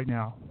Facebook right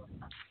now.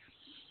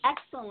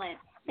 Excellent.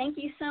 Thank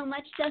you so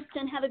much,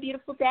 Justin. Have a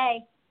beautiful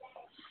day.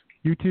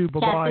 You too.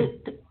 Bye-bye.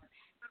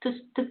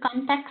 To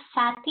contact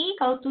Sati,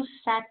 go to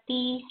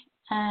Sati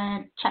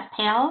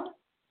Chappelle,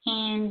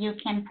 and you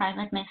can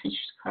private message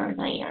her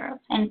there.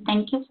 And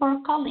thank you for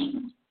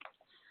calling.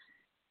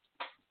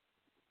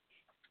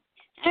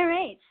 All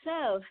right.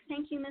 So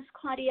thank you, Ms.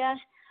 Claudia.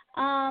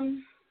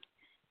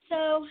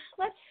 So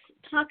let's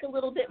talk a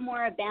little bit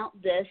more about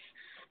this.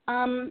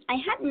 I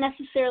hadn't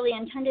necessarily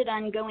intended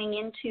on going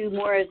into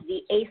more of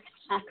the eighth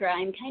chakra.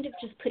 I'm kind of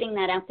just putting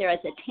that out there as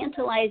a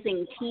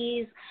tantalizing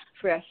tease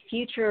for a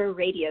future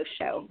radio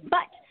show.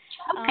 But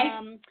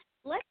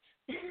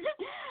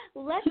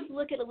let's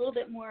look at a little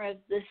bit more of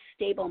the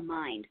stable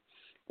mind.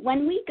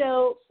 When we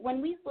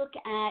look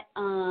at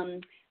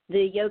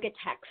the yoga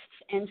texts,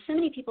 and so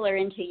many people are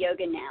into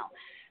yoga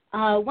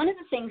now, one of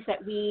the things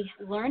that we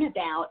learn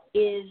about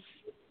is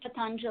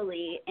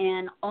Patanjali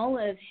and all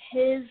of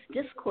his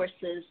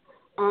discourses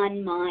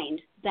on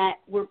mind that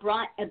were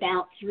brought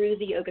about through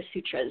the Yoga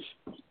Sutras.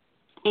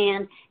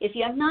 And if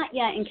you have not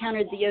yet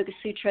encountered the Yoga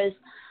Sutras,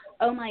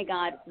 oh my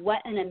God,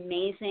 what an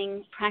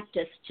amazing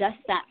practice just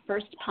that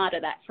first pada,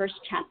 that first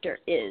chapter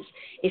is.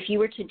 If you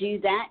were to do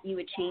that, you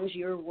would change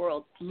your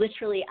world.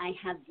 Literally, I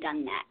have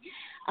done that.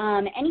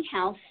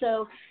 Anyhow,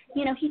 so,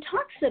 he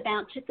talks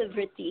about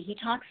chittavritti. He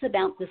talks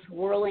about this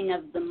whirling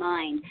of the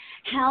mind,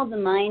 how the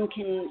mind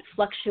can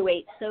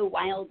fluctuate so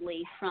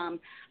wildly from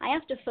I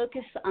have to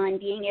focus on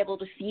being able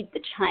to feed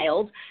the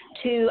child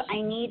to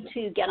I need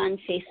to get on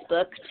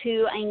Facebook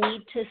to I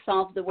need to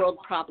solve the world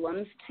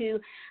problems to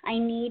I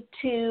need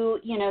to,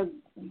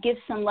 give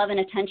some love and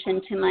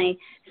attention to my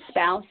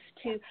spouse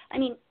to,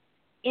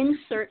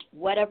 insert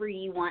whatever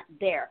you want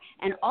there.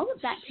 And all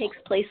of that takes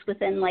place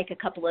within like a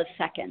couple of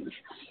seconds.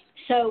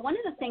 So one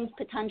of the things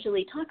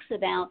Patanjali talks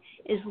about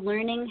is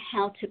learning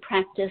how to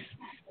practice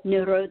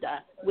nirodha,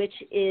 which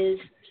is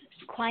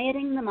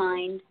quieting the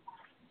mind,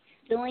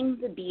 stilling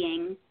the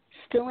being,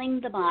 stilling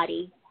the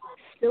body,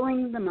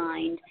 stilling the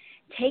mind,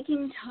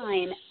 taking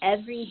time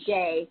every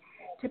day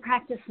to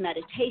practice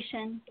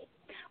meditation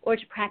or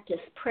to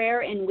practice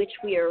prayer in which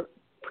we are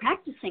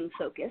practicing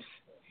focus,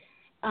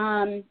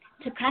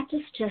 to practice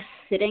just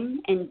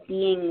sitting and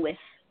being with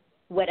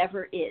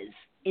whatever is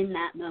in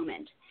that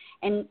moment.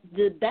 And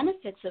the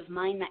benefits of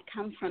mind that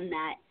come from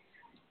that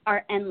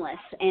are endless,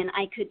 and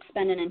I could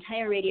spend an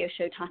entire radio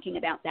show talking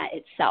about that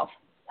itself,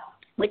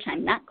 which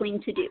I'm not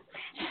going to do.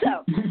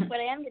 So what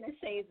I am going to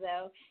say,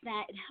 though,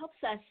 that it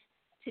helps us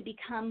to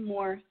become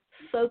more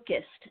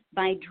focused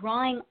by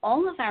drawing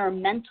all of our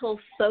mental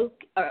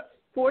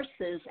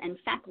forces and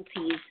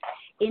faculties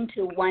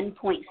into one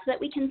point so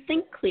that we can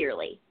think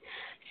clearly,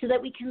 so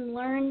that we can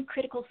learn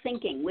critical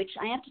thinking, which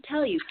I have to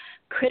tell you,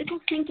 critical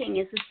thinking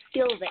is a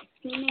skill that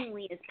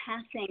seemingly is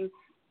passing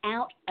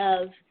out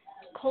of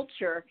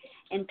culture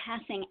and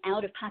passing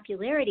out of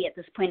popularity at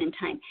this point in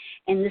time,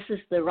 and this is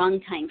the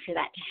wrong time for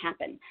that to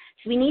happen.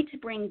 So we need to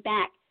bring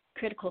back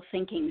critical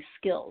thinking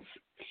skills.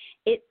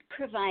 It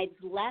provides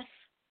less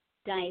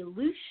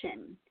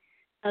dilution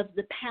of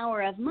the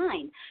power of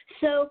mind.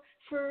 So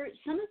for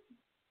some of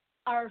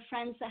our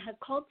friends that have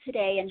called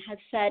today and have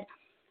said,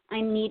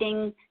 I'm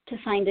needing to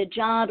find a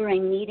job, or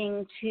I'm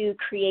needing to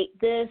create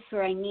this,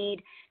 or I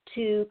need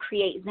to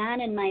create that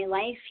in my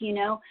life,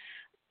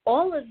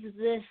 all of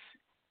this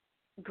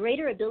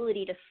greater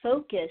ability to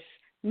focus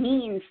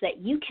means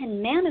that you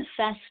can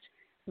manifest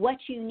what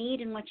you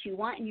need and what you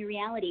want in your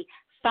reality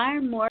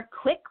far more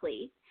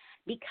quickly,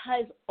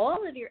 because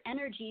all of your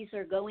energies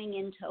are going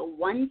into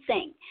one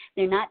thing.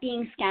 They're not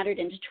being scattered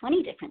into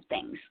 20 different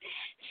things.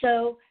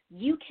 So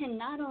you can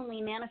not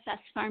only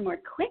manifest far more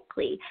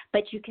quickly,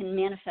 but you can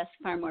manifest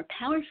far more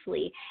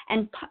powerfully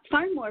and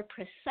far more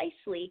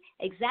precisely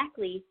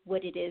exactly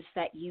what it is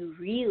that you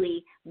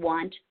really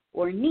want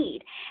or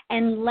need,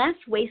 and less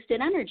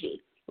wasted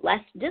energy,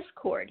 less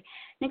discord.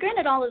 Now,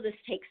 granted, all of this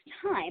takes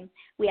time.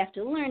 We have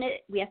to learn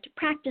it. We have to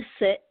practice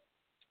it,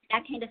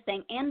 that kind of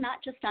thing, and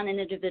not just on an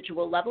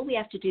individual level. We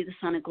have to do this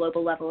on a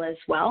global level as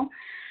well.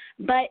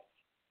 But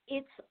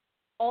it's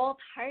all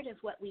part of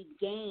what we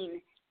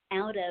gain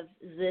out of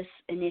this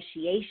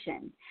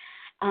initiation.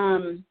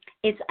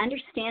 It's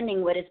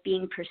understanding what is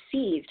being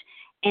perceived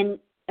and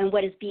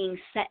what is being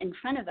set in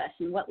front of us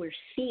and what we're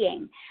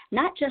seeing,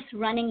 not just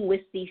running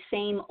with the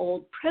same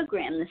old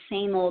program, the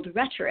same old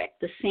rhetoric,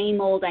 the same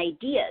old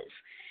ideas,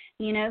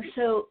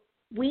 so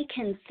we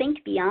can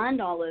think beyond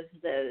all of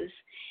those.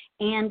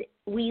 And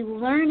we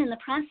learn in the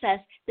process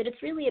that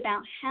it's really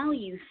about how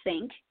you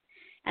think,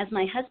 as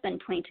my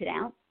husband pointed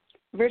out,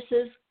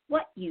 versus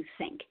what you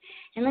think.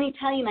 And let me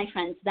tell you, my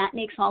friends, that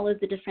makes all of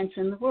the difference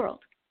in the world.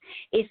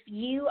 If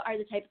you are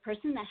the type of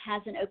person that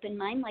has an open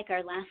mind, like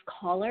our last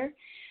caller,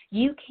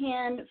 you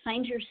can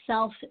find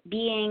yourself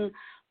being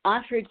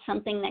offered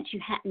something that you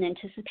hadn't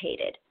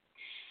anticipated.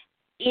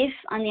 If,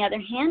 on the other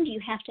hand, you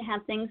have to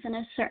have things in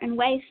a certain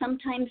way,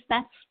 sometimes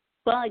that's,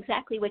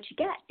 exactly what you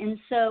get. And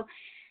so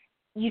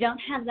you don't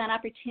have that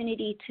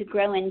opportunity to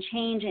grow and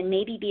change and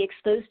maybe be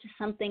exposed to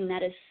something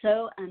that is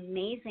so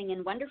amazing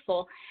and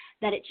wonderful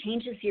that it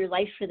changes your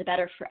life for the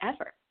better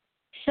forever.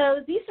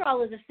 So these are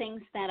all of the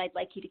things that I'd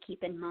like you to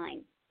keep in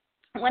mind.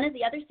 One of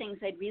the other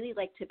things I'd really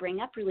like to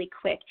bring up really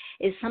quick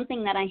is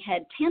something that I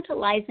had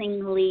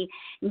tantalizingly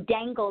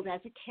dangled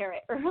as a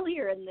carrot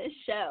earlier in this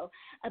show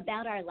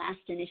about our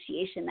last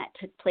initiation that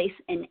took place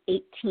in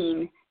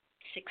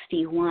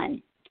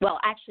 1861.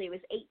 Well, actually,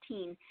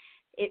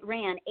 it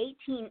ran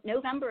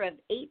November of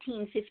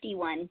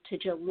 1851 to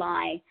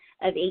July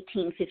of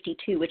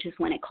 1852, which is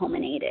when it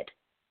culminated.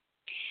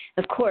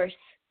 Of course,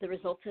 the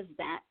result of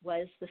that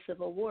was the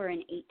Civil War in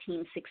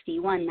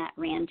 1861 that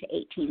ran to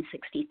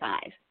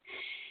 1865.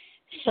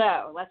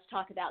 So let's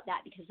talk about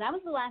that, because that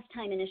was the last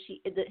time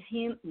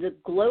the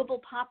global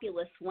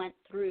populace went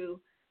through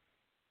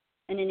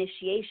an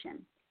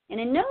initiation.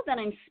 And I know that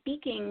I'm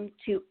speaking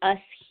to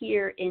us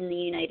here in the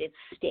United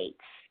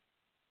States,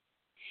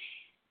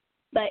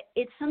 but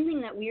it's something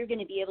that we're going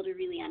to be able to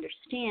really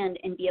understand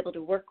and be able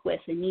to work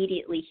with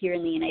immediately here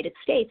in the United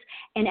States,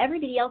 and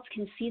everybody else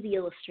can see the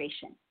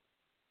illustration.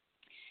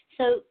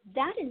 So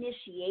that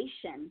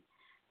initiation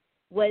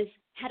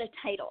had a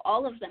title.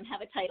 All of them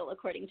have a title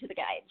according to the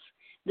guides.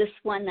 This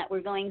one that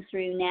we're going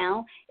through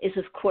now is,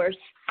 of course,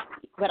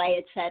 what I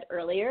had said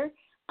earlier.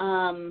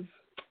 Oh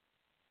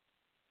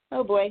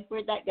boy,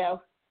 where'd that go?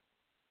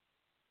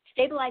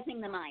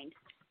 Stabilizing the Mind.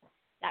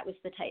 That was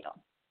the title.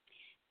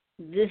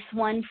 This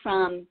one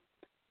from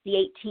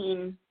the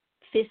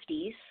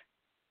 1850s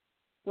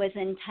was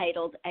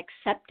entitled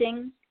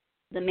Accepting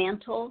the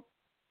Mantle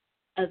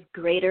of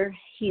Greater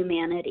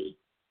Humanity.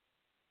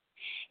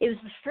 It was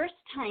the first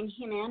time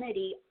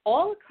humanity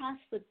all across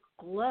the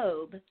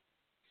globe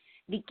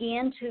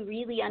began to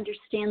really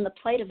understand the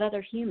plight of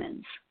other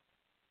humans.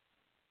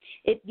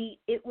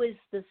 It was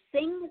the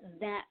thing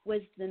that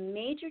was the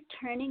major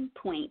turning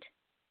point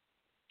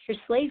for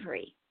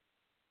slavery,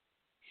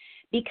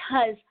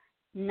 because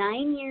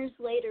 9 years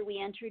later we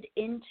entered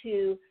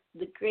into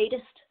the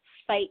greatest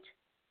fight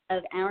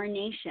of our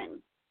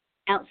nation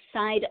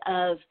outside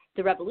of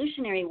the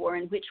Revolutionary War,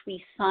 in which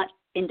we sought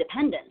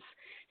independence.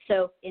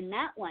 So in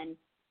that one,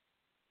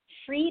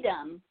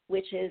 freedom,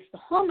 which is the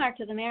hallmark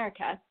of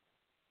America,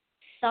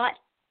 sought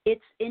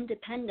its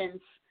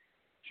independence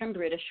from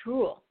British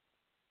rule.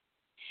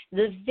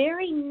 The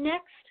very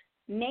next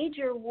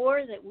major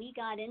war that we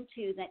got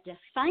into that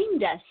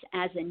defined us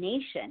as a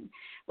nation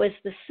was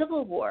the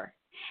Civil War,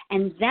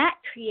 and that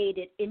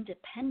created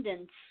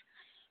independence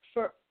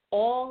for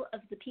all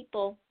of the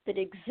people that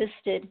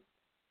existed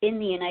in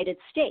the United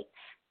States.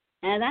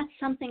 And that's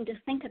something to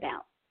think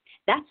about.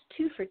 That's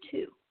 2 for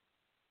 2.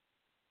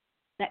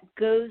 That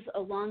goes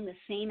along the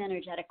same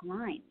energetic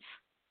lines.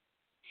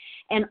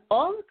 And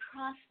all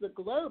across the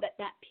globe at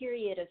that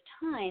period of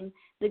time,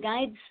 the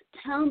guides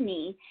tell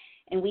me,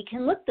 and we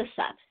can look this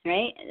up,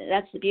 right?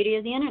 That's the beauty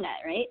of the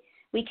internet, right?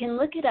 We can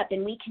look it up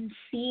and we can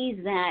see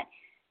that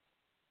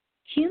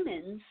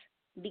humans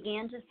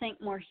began to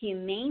think more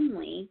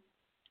humanely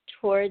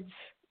towards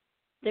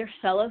their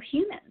fellow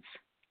humans.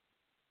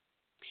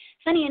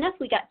 Funny enough,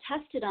 we got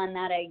tested on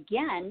that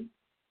again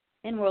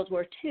in World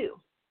War II.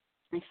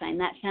 I find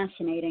that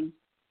fascinating.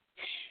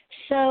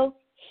 So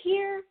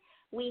here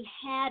we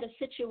had a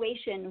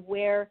situation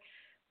where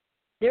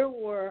there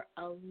were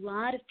a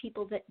lot of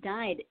people that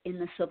died in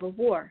the Civil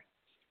War,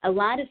 a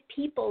lot of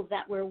people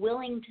that were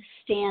willing to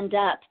stand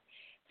up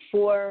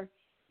for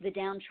the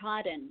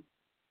downtrodden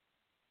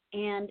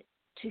and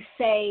to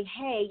say,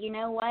 hey, you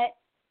know what?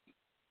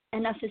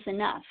 Enough is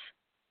enough.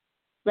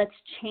 Let's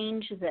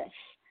change this.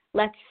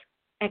 Let's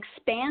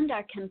expand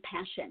our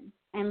compassion,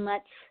 and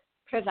let's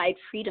provide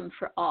freedom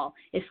for all.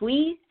 If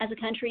we as a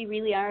country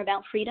really are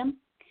about freedom,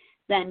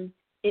 then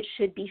it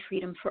should be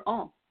freedom for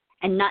all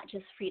and not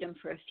just freedom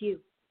for a few.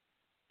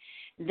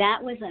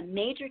 That was a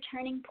major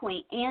turning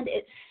point, and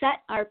it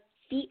set our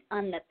feet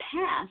on the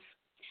path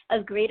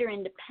of greater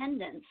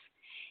independence.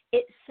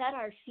 It set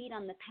our feet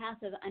on the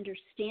path of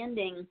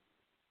understanding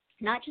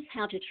not just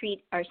how to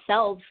treat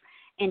ourselves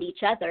and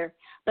each other,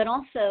 but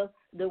also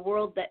the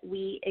world that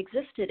we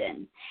existed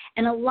in.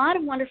 And a lot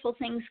of wonderful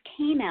things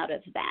came out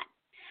of that.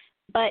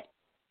 But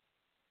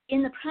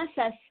in the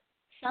process,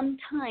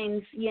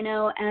 sometimes,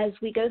 as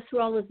we go through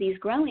all of these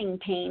growing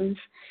pains,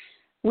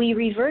 we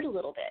revert a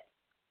little bit.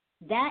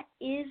 That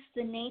is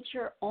the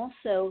nature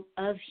also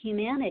of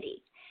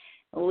humanity.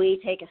 We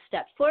take a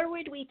step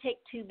forward, we take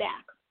 2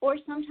 back. Or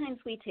sometimes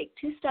we take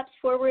 2 steps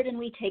forward and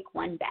we take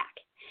 1 back.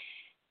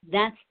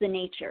 That's the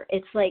nature.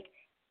 It's like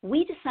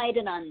we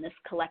decided on this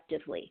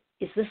collectively.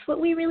 Is this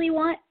what we really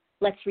want?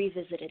 Let's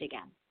revisit it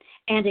again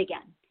and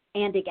again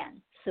and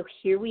again. So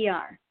here we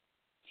are.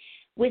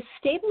 With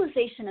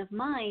stabilization of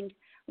mind,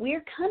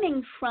 we're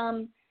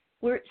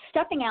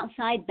stepping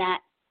outside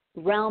that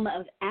realm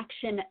of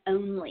action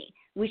only,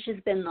 which has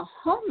been the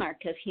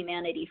hallmark of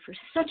humanity for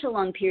such a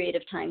long period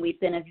of time. We've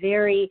been a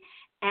very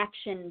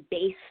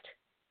action-based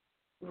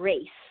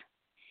race,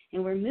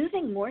 and we're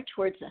moving more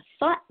towards a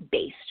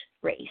thought-based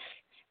race,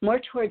 more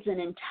towards an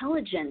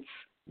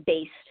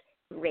intelligence-based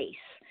race.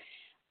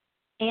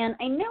 And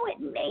I know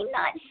it may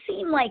not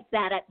seem like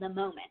that at the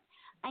moment.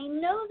 I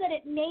know that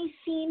it may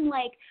seem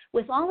like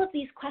with all of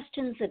these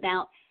questions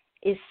about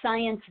Is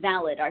science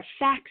valid? Are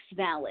facts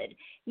valid?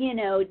 You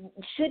know,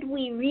 should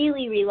we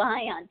really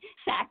rely on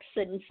facts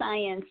and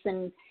science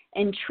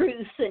and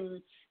truth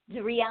and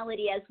the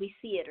reality as we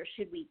see it, or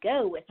should we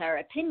go with our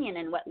opinion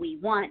and what we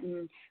want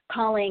and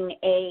calling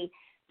a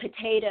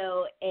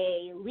potato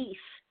a leaf,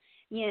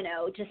 you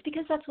know, just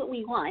because that's what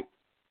we want?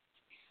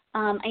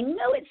 I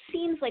know it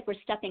seems like we're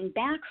stepping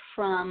back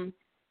from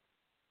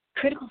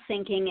critical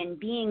thinking and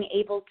being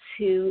able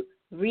to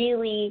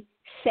really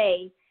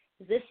say,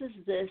 this is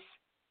this,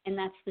 and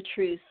that's the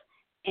truth,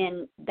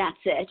 and that's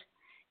it,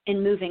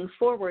 and moving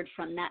forward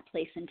from that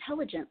place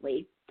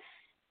intelligently.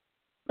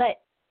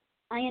 But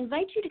I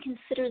invite you to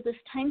consider this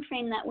time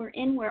frame that we're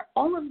in where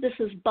all of this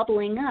is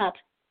bubbling up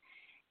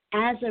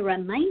as a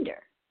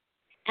reminder,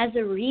 as a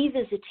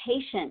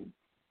revisitation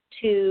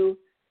to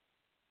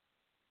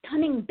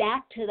coming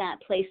back to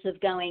that place of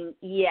going,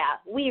 yeah,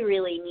 we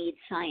really need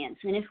science.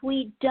 And if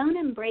we don't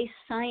embrace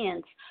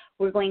science,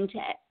 we're going to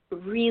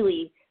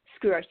really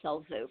screw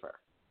ourselves over.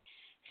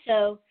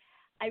 So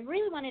I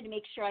really wanted to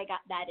make sure I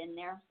got that in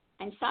there.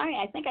 I'm sorry,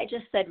 I think I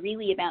just said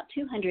really about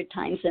 200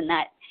 times in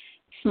that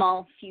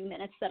small few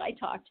minutes that I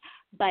talked,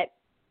 but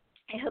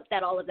I hope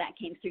that all of that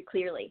came through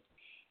clearly.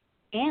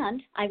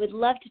 And I would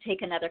love to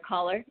take another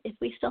caller if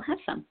we still have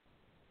some.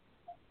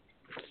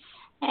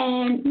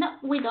 No,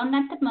 we don't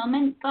at the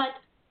moment, but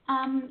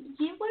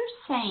you were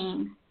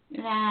saying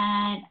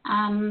that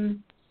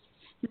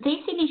this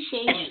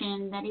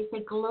initiation, that is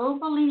a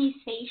global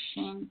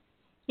initiation,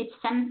 it's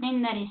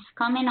something that is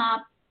coming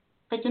up,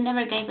 but you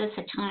never gave us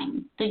a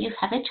time. Do you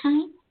have a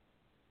time?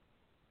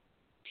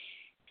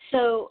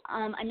 So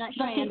I'm not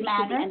sure I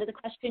understood the end of the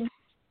question.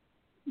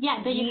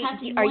 Yeah, do you have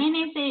when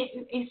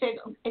is it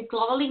a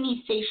global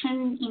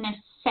initiation in a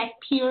set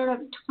period of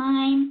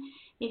time?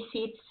 Is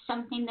it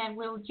something that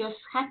will just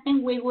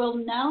happen? We will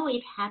know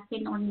it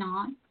happened or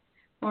not?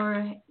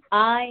 Or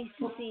I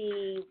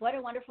see. What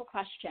a wonderful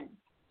question.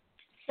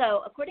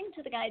 So according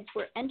to the guides,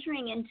 we're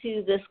entering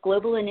into this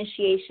global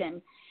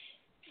initiation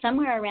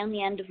somewhere around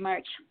the end of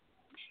March.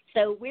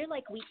 So we're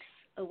like weeks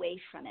away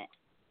from it.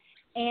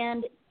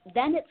 And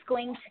then it's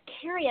going to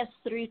carry us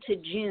through to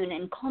June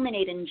and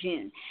culminate in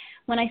June.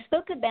 When I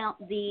spoke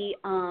about the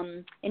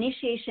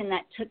initiation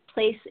that took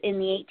place in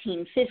the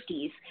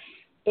 1850s,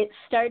 it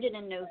started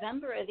in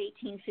November of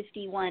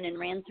 1851 and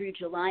ran through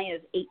July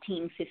of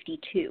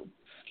 1852.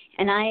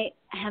 And I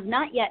have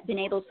not yet been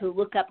able to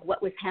look up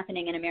what was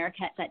happening in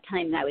America at that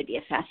time. That would be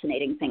a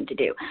fascinating thing to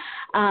do.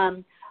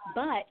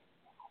 But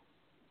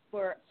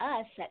for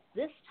us at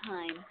this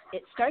time,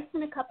 it starts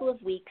in a couple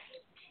of weeks.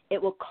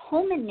 It will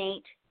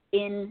culminate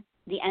in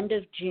the end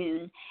of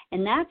June,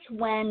 and that's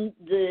when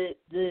the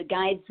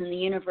guides in the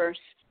universe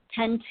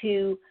tend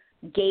to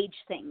gauge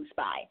things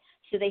by.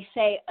 So they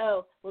say,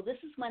 oh, well,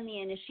 this is when the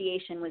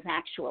initiation was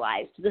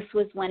actualized. This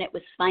was when it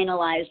was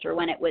finalized or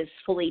when it was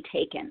fully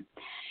taken.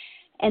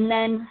 And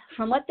then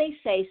from what they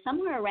say,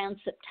 somewhere around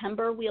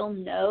September, we'll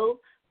know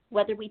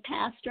whether we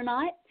passed or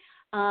not.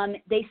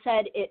 They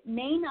said it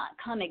may not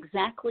come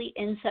exactly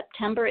in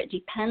September. It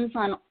depends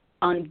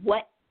on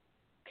what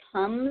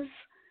comes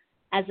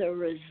as a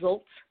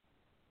result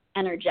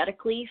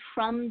energetically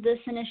from this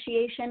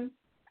initiation,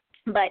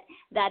 but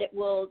that it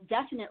will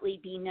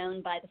definitely be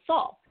known by the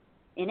fall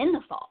and in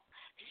the fall.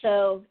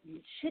 So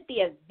it should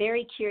be a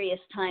very curious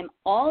time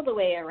all the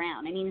way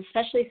around. I mean,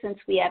 especially since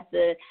we have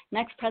the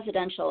next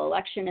presidential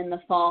election in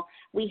the fall,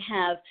 we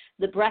have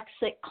the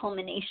Brexit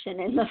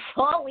culmination in the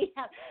fall. We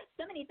have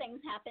so many things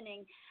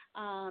happening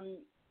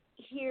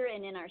here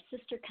and in our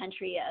sister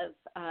country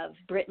of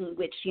Britain,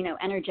 which, you know,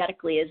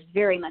 energetically is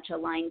very much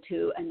aligned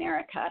to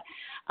America.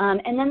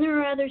 And then there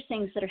are other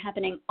things that are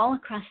happening all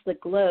across the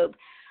globe.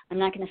 I'm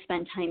not going to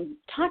spend time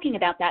talking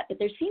about that, but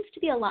there seems to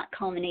be a lot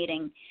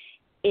culminating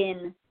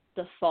in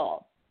the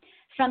fall.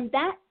 From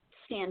that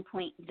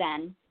standpoint,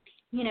 then,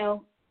 you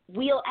know,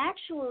 we'll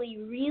actually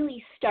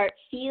really start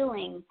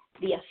feeling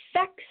the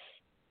effects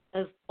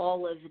of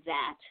all of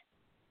that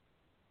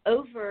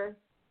over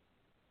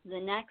the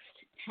next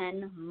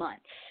 10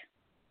 months.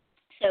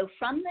 So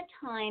from the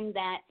time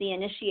that the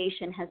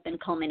initiation has been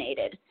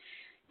culminated,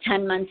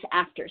 10 months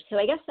after. So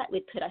I guess that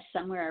would put us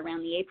somewhere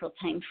around the April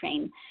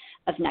timeframe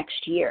of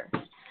next year.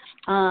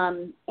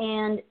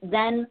 And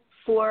then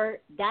for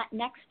that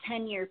next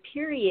 10-year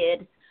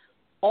period,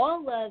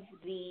 all of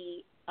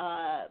the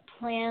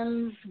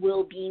plans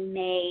will be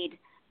made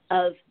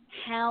of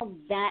how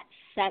that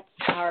sets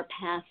our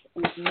path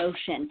in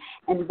motion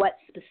and what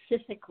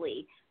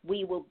specifically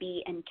we will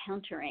be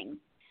encountering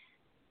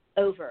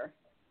over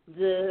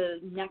the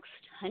next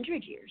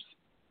 100 years.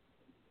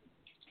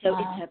 So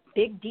It's a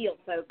big deal,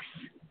 folks.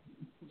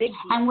 Big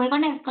deal. And we're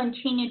going to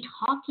continue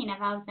talking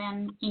about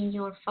them in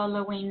your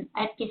following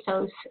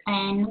episodes.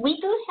 And we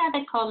do have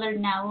a caller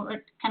now.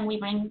 Can we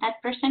bring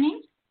that person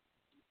in?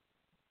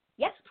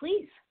 Yes,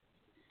 please.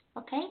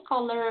 Okay,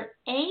 caller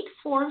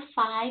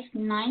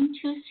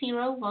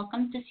 845920.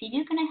 Welcome to see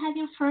you. Can I have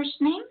your first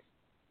name?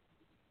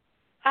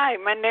 Hi,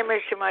 my name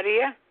is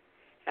Maria.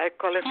 I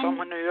call it from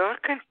New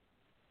York. Welcome.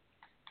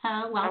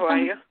 How are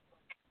you?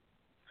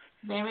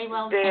 Very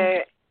well.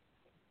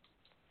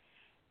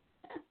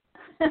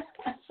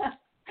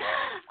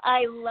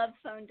 I love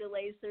phone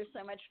delays. They're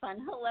so much fun.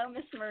 Hello,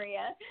 Miss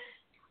Maria.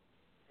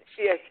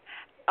 Yes.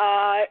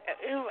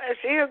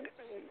 So you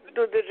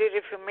do the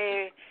reading for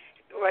me.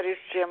 What is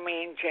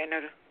me in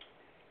general?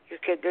 You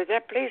can do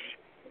that, please.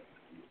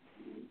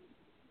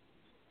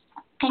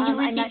 Can you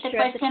repeat the sure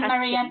question,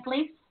 Maria,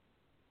 please?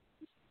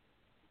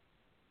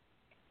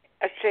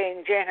 I say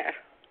in general.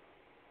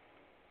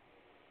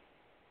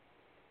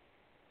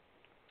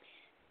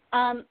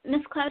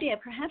 Miss Claudia,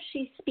 perhaps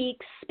she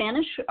speaks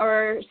Spanish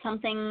or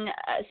something,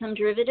 some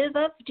derivative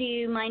of. Do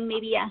you mind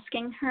maybe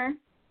asking her?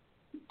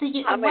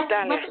 I'm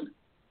Italian.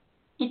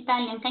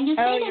 Italian. Can you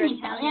say it in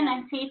Italian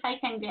and see if I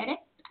can get it?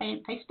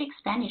 I speak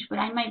Spanish, but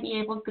I might be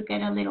able to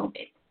get a little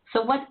bit.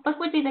 So what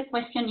would be the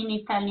question in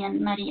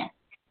Italian, Maria?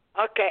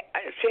 Ok,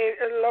 se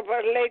lo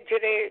può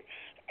leggere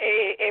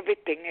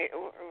everything,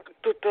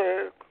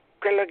 tutto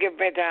quello che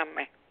vede a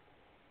me.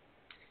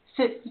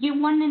 So you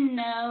want to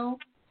know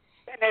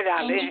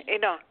Generale,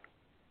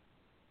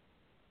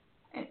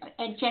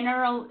 a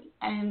general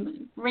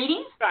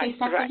reading? Right, Is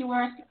that right. what you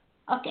were asking?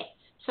 Okay.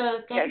 So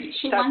Yes,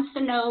 she wants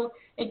to know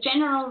a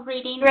general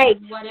reading Great.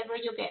 of whatever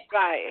you get.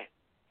 Right.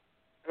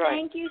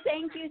 Thank you.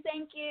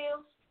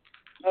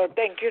 Oh,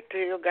 thank you to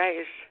you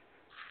guys.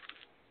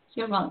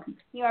 You're welcome.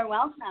 You are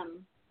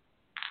welcome.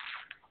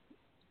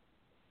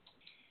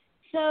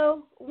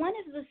 So one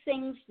of the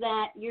things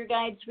that your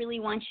guides really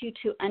want you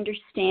to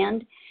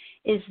understand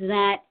is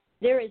that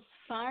there is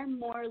far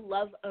more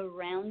love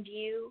around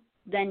you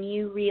than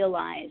you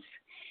realize.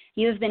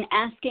 You have been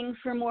asking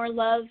for more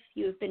love.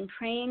 You have been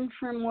praying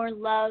for more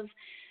love.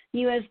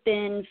 You have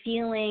been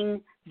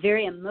feeling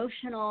very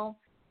emotional,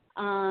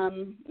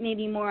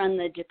 maybe more on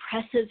the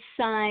depressive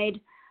side.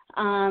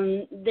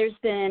 There's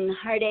been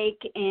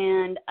heartache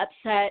and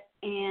upset,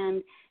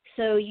 and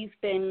so you've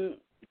been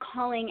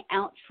calling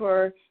out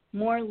for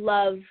more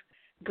love,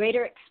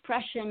 greater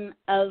expression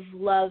of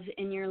love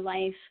in your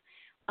life,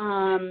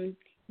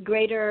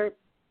 greater,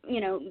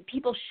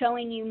 people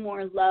showing you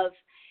more love.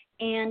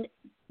 And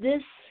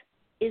this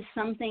is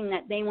something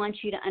that they want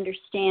you to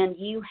understand.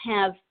 You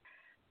have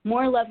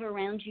more love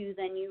around you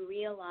than you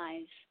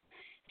realize.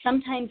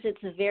 Sometimes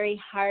it's very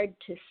hard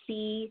to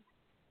see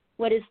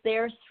what is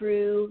there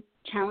through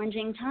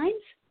challenging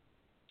times,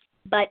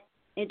 but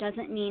it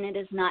doesn't mean it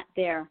is not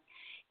there.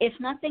 If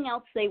nothing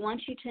else, they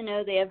want you to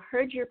know they have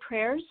heard your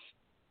prayers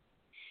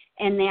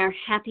and they are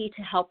happy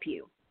to help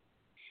you.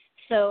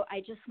 So I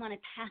just want to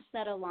pass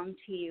that along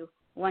to you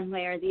one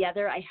way or the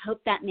other. I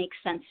hope that makes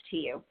sense to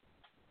you.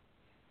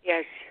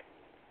 Yes.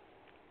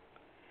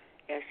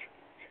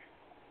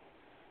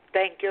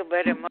 Thank you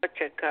very much.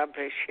 God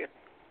bless you.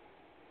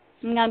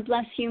 God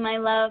bless you, my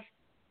love.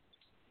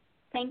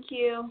 Thank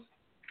you.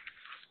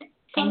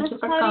 Thank Miss you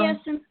for Claudia, calling.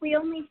 since we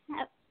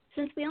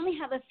only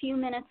have a few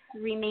minutes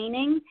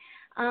remaining,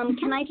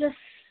 can I just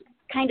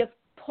kind of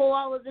pull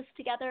all of this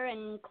together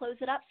and close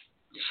it up?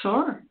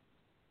 Sure.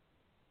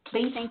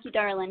 Please. Thank you,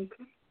 darling.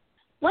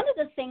 One of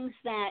the things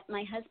that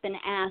my husband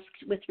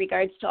asked with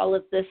regards to all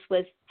of this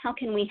was, how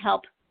can we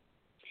help?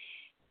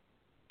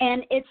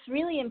 And it's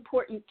really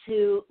important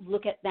to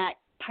look at that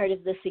part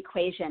of this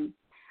equation.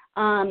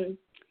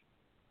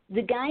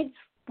 The guides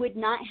would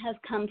not have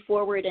come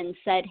forward and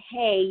said,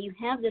 hey, you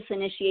have this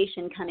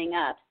initiation coming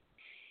up,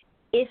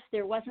 if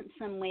there wasn't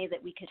some way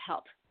that we could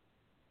help.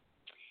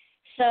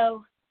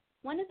 So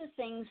one of the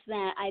things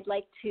that I'd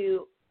like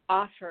to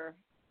offer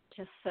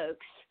to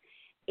folks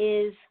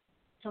is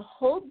to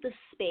hold the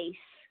space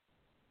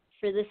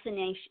for this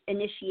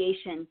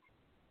initiation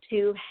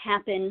to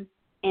happen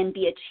and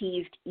be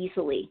achieved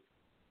easily.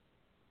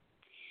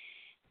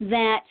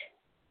 That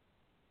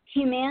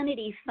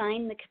humanity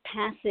find the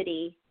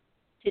capacity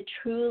to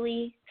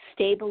truly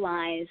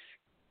stabilize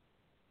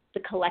the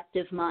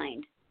collective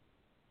mind.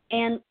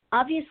 And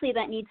obviously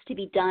that needs to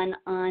be done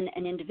on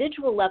an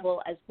individual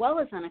level as well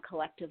as on a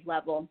collective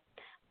level,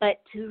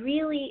 but to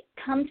really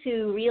come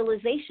to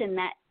realization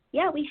that,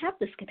 yeah, we have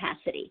this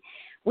capacity.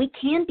 We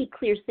can be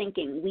clear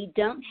thinking. We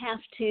don't have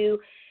to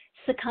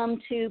succumb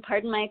to,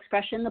 pardon my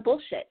expression, the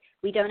bullshit.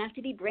 We don't have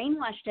to be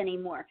brainwashed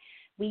anymore.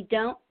 We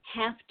don't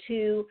have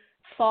to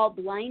fall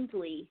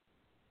blindly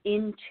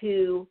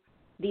into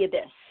the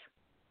abyss.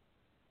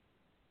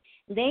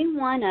 They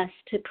want us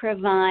to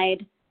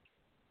provide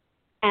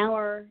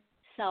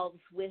ourselves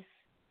with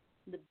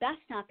the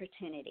best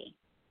opportunity.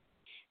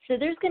 So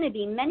there's going to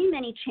be many,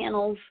 many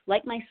channels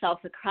like myself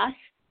across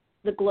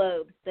the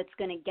globe that's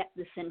going to get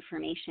this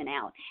information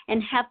out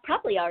and have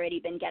probably already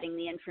been getting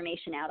the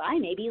information out. I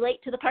may be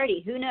late to the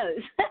party, who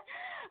knows?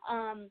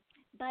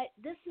 But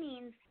this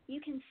means you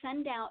can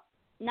send out,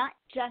 not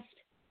just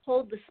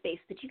hold the space,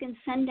 but you can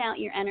send out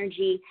your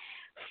energy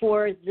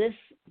for this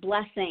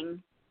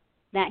blessing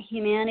that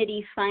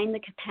humanity find the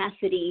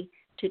capacity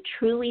to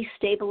truly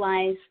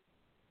stabilize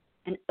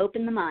and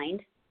open the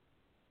mind.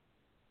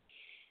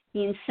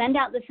 You can send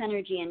out this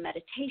energy in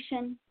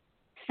meditation,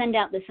 send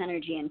out this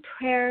energy in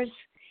prayers,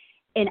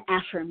 in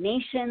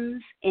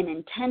affirmations, in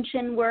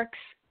intention works.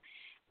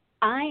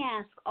 I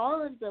ask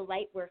all of the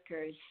light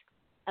workers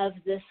of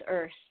this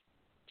earth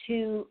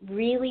to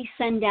really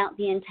send out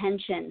the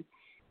intention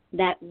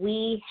that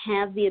we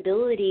have the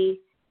ability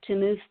to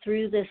move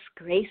through this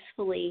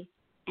gracefully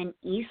and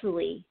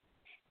easily.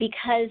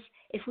 Because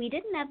if we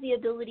didn't have the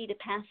ability to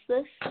pass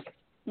this,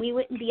 we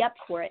wouldn't be up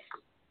for it.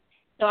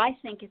 So I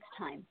think it's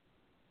time.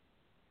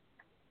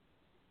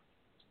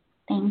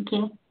 Thank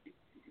you.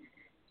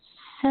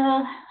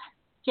 So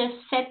just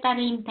set that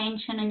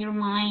intention in your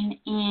mind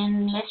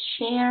and let's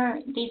share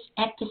this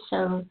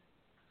episode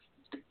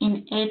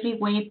in every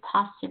way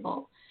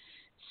possible.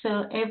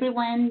 So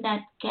everyone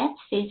that gets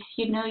this,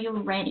 you know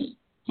you're ready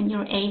and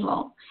you're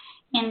able.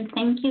 And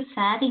thank you,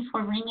 Sati,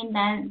 for bringing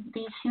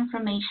this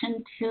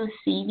information to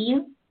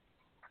Seaview.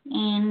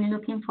 And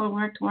looking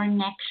forward to our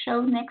next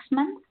show next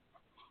month.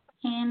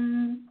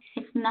 And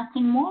if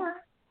nothing more,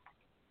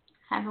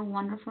 have a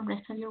wonderful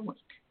rest of your week.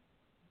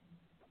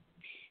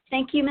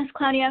 Thank you, Ms.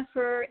 Claudia,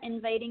 for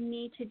inviting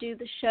me to do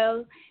the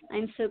show.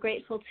 I'm so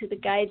grateful to the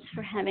guides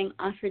for having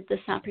offered this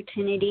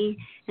opportunity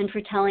and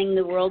for telling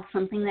the world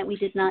something that we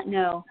did not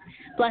know.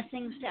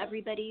 Blessings to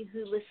everybody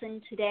who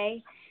listened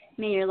today.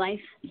 May your life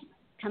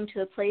come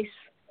to a place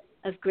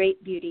of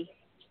great beauty.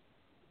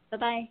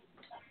 Bye-bye.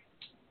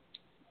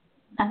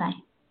 Bye-bye.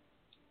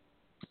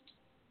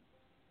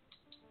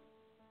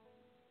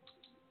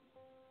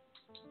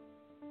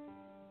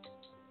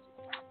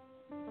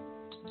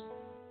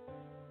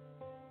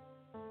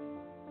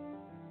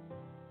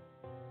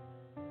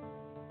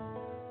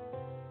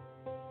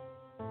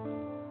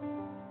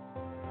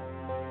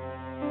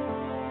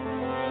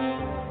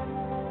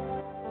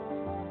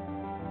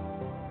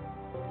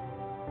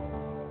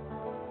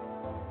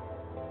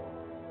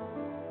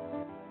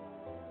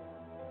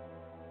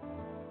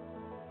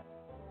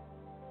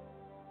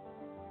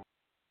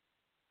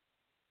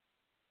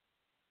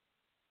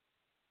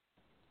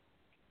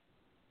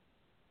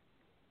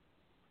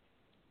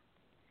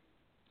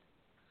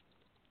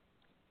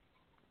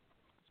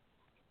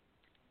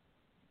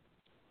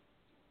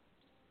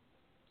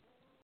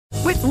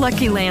 With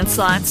Lucky Land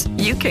Slots,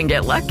 you can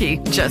get lucky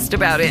just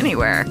about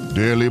anywhere.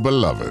 Dearly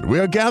beloved, we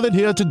are gathered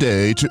here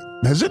today to...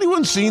 Has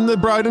anyone seen the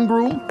bride and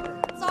groom?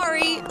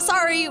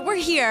 Sorry, we're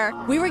here.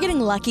 We were getting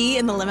lucky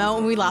in the limo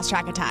and we lost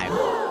track of time.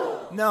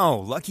 No,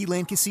 Lucky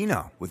Land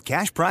Casino, with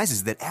cash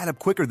prizes that add up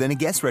quicker than a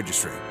guest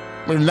registry.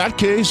 In that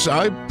case,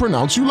 I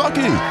pronounce you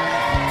lucky.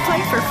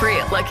 Play for free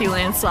at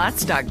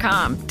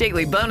LuckyLandSlots.com.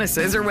 Daily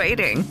bonuses are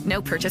waiting.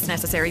 No purchase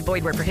necessary.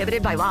 Void where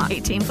prohibited by law.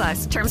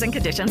 18+. Terms and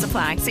conditions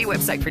apply. See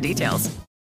website for details.